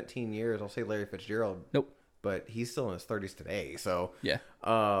 17 years, I'll say Larry Fitzgerald. Nope. But he's still in his 30s today, so. Yeah.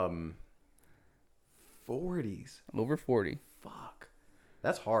 40s. Over 40. Fuck.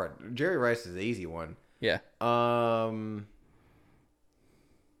 That's hard. Jerry Rice is the easy one. Yeah. Trying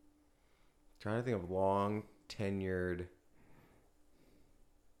to think of long tenured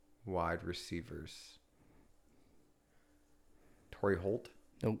wide receivers. Torrey Holt,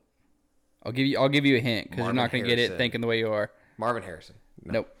 Nope. I'll give you a hint because you're Marvin not going to get it Harrison. thinking the way you are. Marvin Harrison.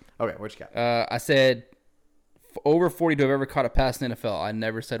 No. Nope. Okay, what you got? I said over 40 to have ever caught a pass in the NFL. I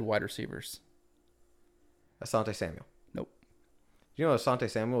never said wide receivers. Asante Samuel. Nope. You know, Asante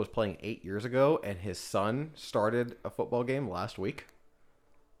Samuel was playing 8 years ago, and his son started a football game last week.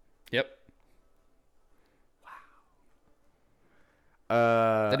 Yep.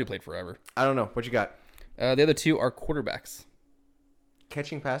 Wow. That dude played forever. I don't know. What you got? The other 2 are quarterbacks.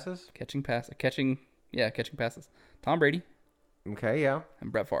 Catching passes? Catching passes. Tom Brady Okay, yeah.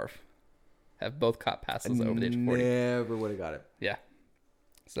 and Brett Favre have both caught passes over the age of 40. Never would have got it. Yeah.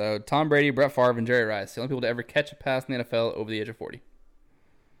 So Tom Brady, Brett Favre, and Jerry Rice, the only people to ever catch a pass in the NFL over the age of 40.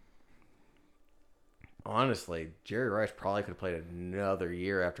 Honestly, Jerry Rice probably could have played another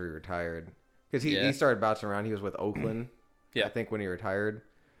year after he retired. Because he Yeah. started bouncing around. He was with Oakland, Yeah. I think, when he retired.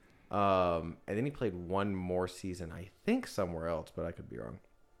 And then he played one more season, I think, somewhere else, but I could be wrong.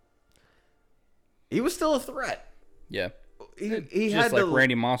 He was still a threat. Yeah. He Just had like the,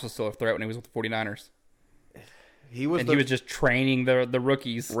 Randy Moss was still a threat when he was with the 49ers. he was And the, he was just training the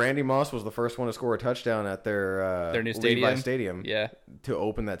rookies. Randy Moss was the first one to score a touchdown at their New Levi stadium. Stadium Yeah. to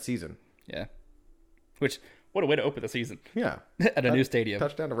open that season. Yeah. Which, what a way to open the season. Yeah. At a new stadium.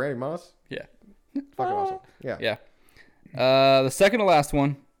 Touchdown to Randy Moss. Yeah. Fucking awesome. Yeah. Yeah. The second to last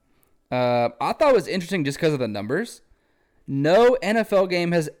one, I thought was interesting just because of the numbers. No NFL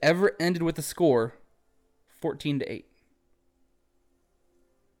game has ever ended with a score 14-8.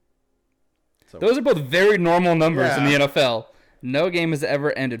 So, Those are both very normal numbers in Yeah. the NFL. No game has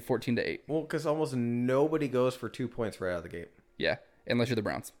ever ended 14-8. well, because almost nobody goes for 2 points right out of the gate. Yeah, unless you're the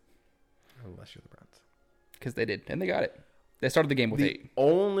Browns, Unless you're the Browns. because they did, and they got it. They started the game with The 8.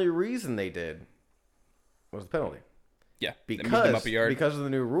 only reason they did was the penalty. Yeah, they moved them up Because a yard. because of the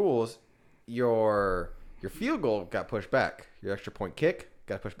new rules, your field goal got pushed back. Your extra point kick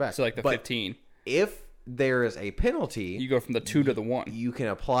got pushed back. So like the But 15, if there is a penalty, you go from the 2 to the 1. you can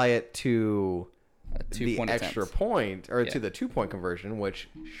apply it to A the 2-point extra attempt. point, or Yeah. to the 2-point conversion, which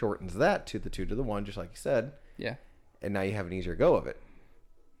shortens that to the 2 to the 1, just like you said. Yeah, And now you have an easier go of it.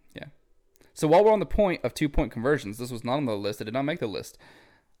 yeah. So while we're on the point of 2-point conversions, this was not on the list. It did not make the list.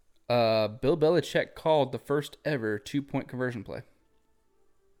 Bill Belichick called the first ever 2-point conversion play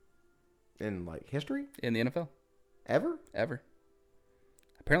In like history, in the NFL ever. ever.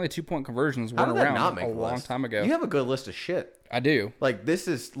 Apparently, 2-point conversions How weren't did that not around make a the long list? time ago. You have a good list of shit. I do. Like, this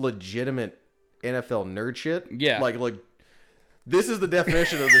is legitimate NFL nerd shit. Yeah. Like this is the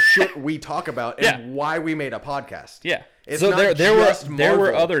definition of the shit we talk about and Yeah. why we made a podcast. Yeah. It's So not there just were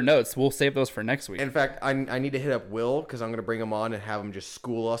Marvel. other notes. We'll save those for next week. In fact, I need to hit up Will because I'm going to bring him on and have him just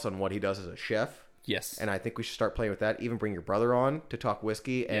school us on what he does as a chef. Yes. And I think we should start playing with that. Even bring your brother on to talk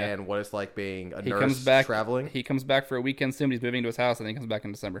whiskey Yeah. and what it's like being a he nurse comes back traveling. He comes back for a weekend soon. He's moving to his house, and then he comes back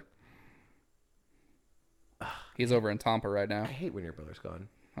in December. He's over in Tampa right now. I hate when your brother's gone.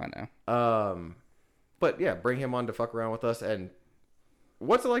 I know. But yeah, bring him on to fuck around with us. And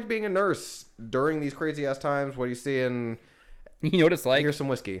what's it like being a nurse during these crazy ass times? What are you seeing? You know what it's like? Here's some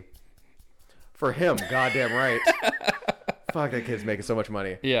whiskey. For him, goddamn right. Fuck, that kid's making so much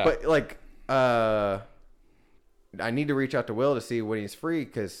money. Yeah. But like, I need to reach out to Will to see when he's free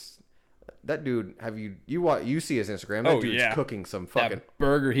because that dude. Have you see his Instagram? That Oh, dude's yeah. cooking some fucking. That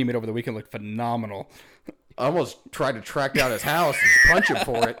burger he made over the weekend looked phenomenal. I almost tried to track down his house and punch him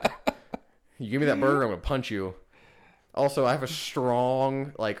for it. You give me that burger, I'm gonna punch you. Also, I have a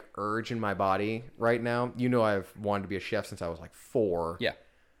strong urge in my body right now. You know, I've wanted to be a chef since I was 4. Yeah.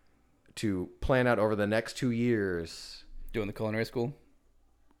 To plan out over the next 2 years, Doing the culinary school.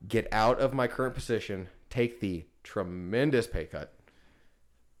 get out of my current position, take the tremendous pay cut,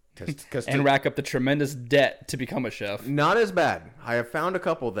 because And rack up the tremendous debt to become a chef. not as bad. I have found a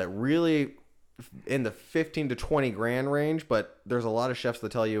couple that really in the 15 to 20 grand range, but there's a lot of chefs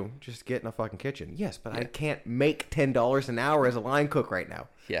that tell you just get in a fucking kitchen. Yes, but I can't make $10 an hour as a line cook right now.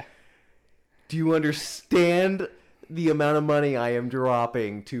 Yeah. Do you understand the amount of money I am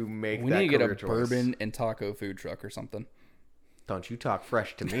dropping to make We that need to get a career choice. bourbon and taco food truck or something. Don't you talk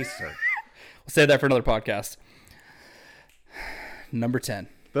fresh to me, sir. We'll save that for another podcast. Number 10.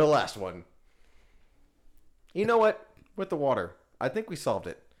 The last one. You know what? With the water, I think we solved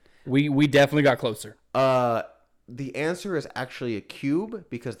it. We definitely got closer. The answer is actually a cube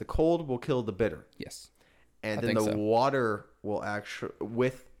because the cold will kill the bitter. Yes. And I then think the so. water will actually,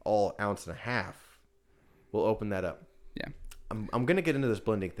 with all ounce and a half, will open that up. Yeah. I'm going to get into this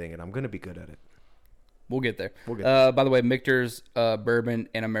blending thing, and I'm going to be good at it. We'll get there. We'll get there. By the way, Michter's bourbon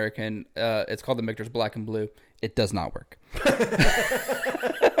and American, it's called the Michter's Black and Blue. It does not work.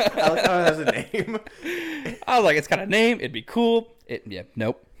 I like how it has a name. I was like, it's got a name. It'd be cool.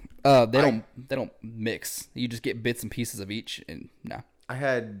 Nope. They don't mix. You just get bits and pieces of each, and no. I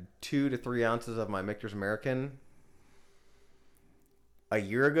had 2 to 3 ounces of my Michter's American a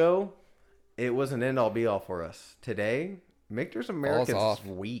year ago. It was an end-all be-all for us. Today, Michter's American off. is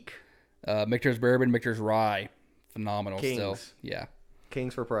weak. Michter's bourbon, Michter's rye, phenomenal. Kings. Still, yeah.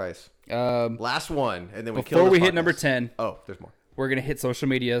 Kings for price. Um, Last one, and then we before kill we this hit number podcast. 10, Oh, there's more. we're gonna hit social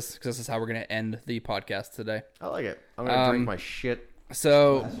medias because this is how we're gonna end the podcast today. I like it. I'm gonna drink my shit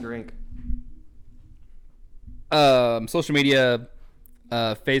So, last drink. social media,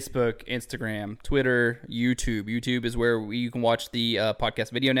 Facebook, Instagram, Twitter, YouTube. YouTube is where you can watch the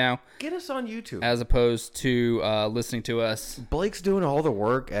podcast video now, Get us on YouTube. as opposed to listening to us. Blake's doing all the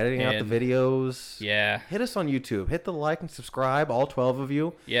work, editing out And- the videos. Yeah, Hit us on YouTube. Hit the like and subscribe, all 12 of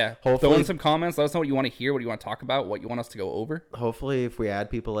you. yeah. Hopefully- Throw in some comments. Let us know what you want to hear, what you want to talk about, what you want us to go over. Hopefully, if we add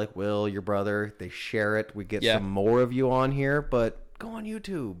people like Will, your brother, they share it, we get Yeah. some more of you on here. But go on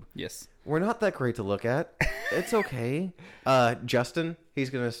YouTube. Yes. We're not that great to look at. It's okay. Justin, he's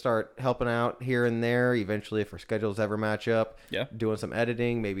going to start helping out here and there eventually if our schedules ever match up. Yeah. Doing some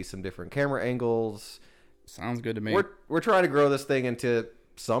editing, maybe some different camera angles. Sounds good to me. We're trying to grow this thing into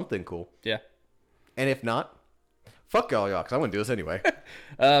something cool. Yeah. And if not, fuck y'all, because I'm going to do this anyway.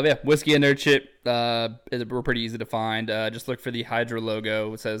 Yeah, Whiskey and Nerd Shit. We're pretty easy to find. Just look for the Hydra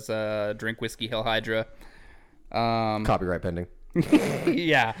logo. It says Drink Whiskey, Hail Hydra. Copyright pending.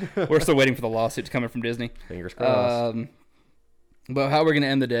 Yeah, we're still waiting for the lawsuits coming from Disney. Fingers crossed. But how we're gonna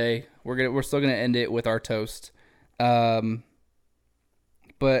end the day? We're still gonna end it with our toast. But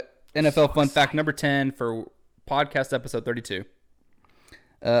NFL fun fact number 10 for podcast episode 32.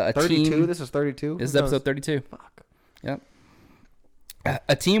 32? This is 32? This is episode 32. Fuck. Yep.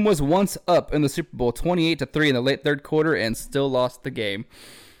 A team was once up in the Super Bowl 28-3 in the late third quarter and still lost the game.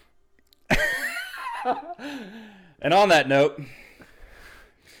 And on that note,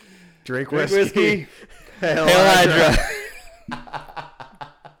 Drink drink whiskey. whiskey. Hail Hail Hydra. Hydra.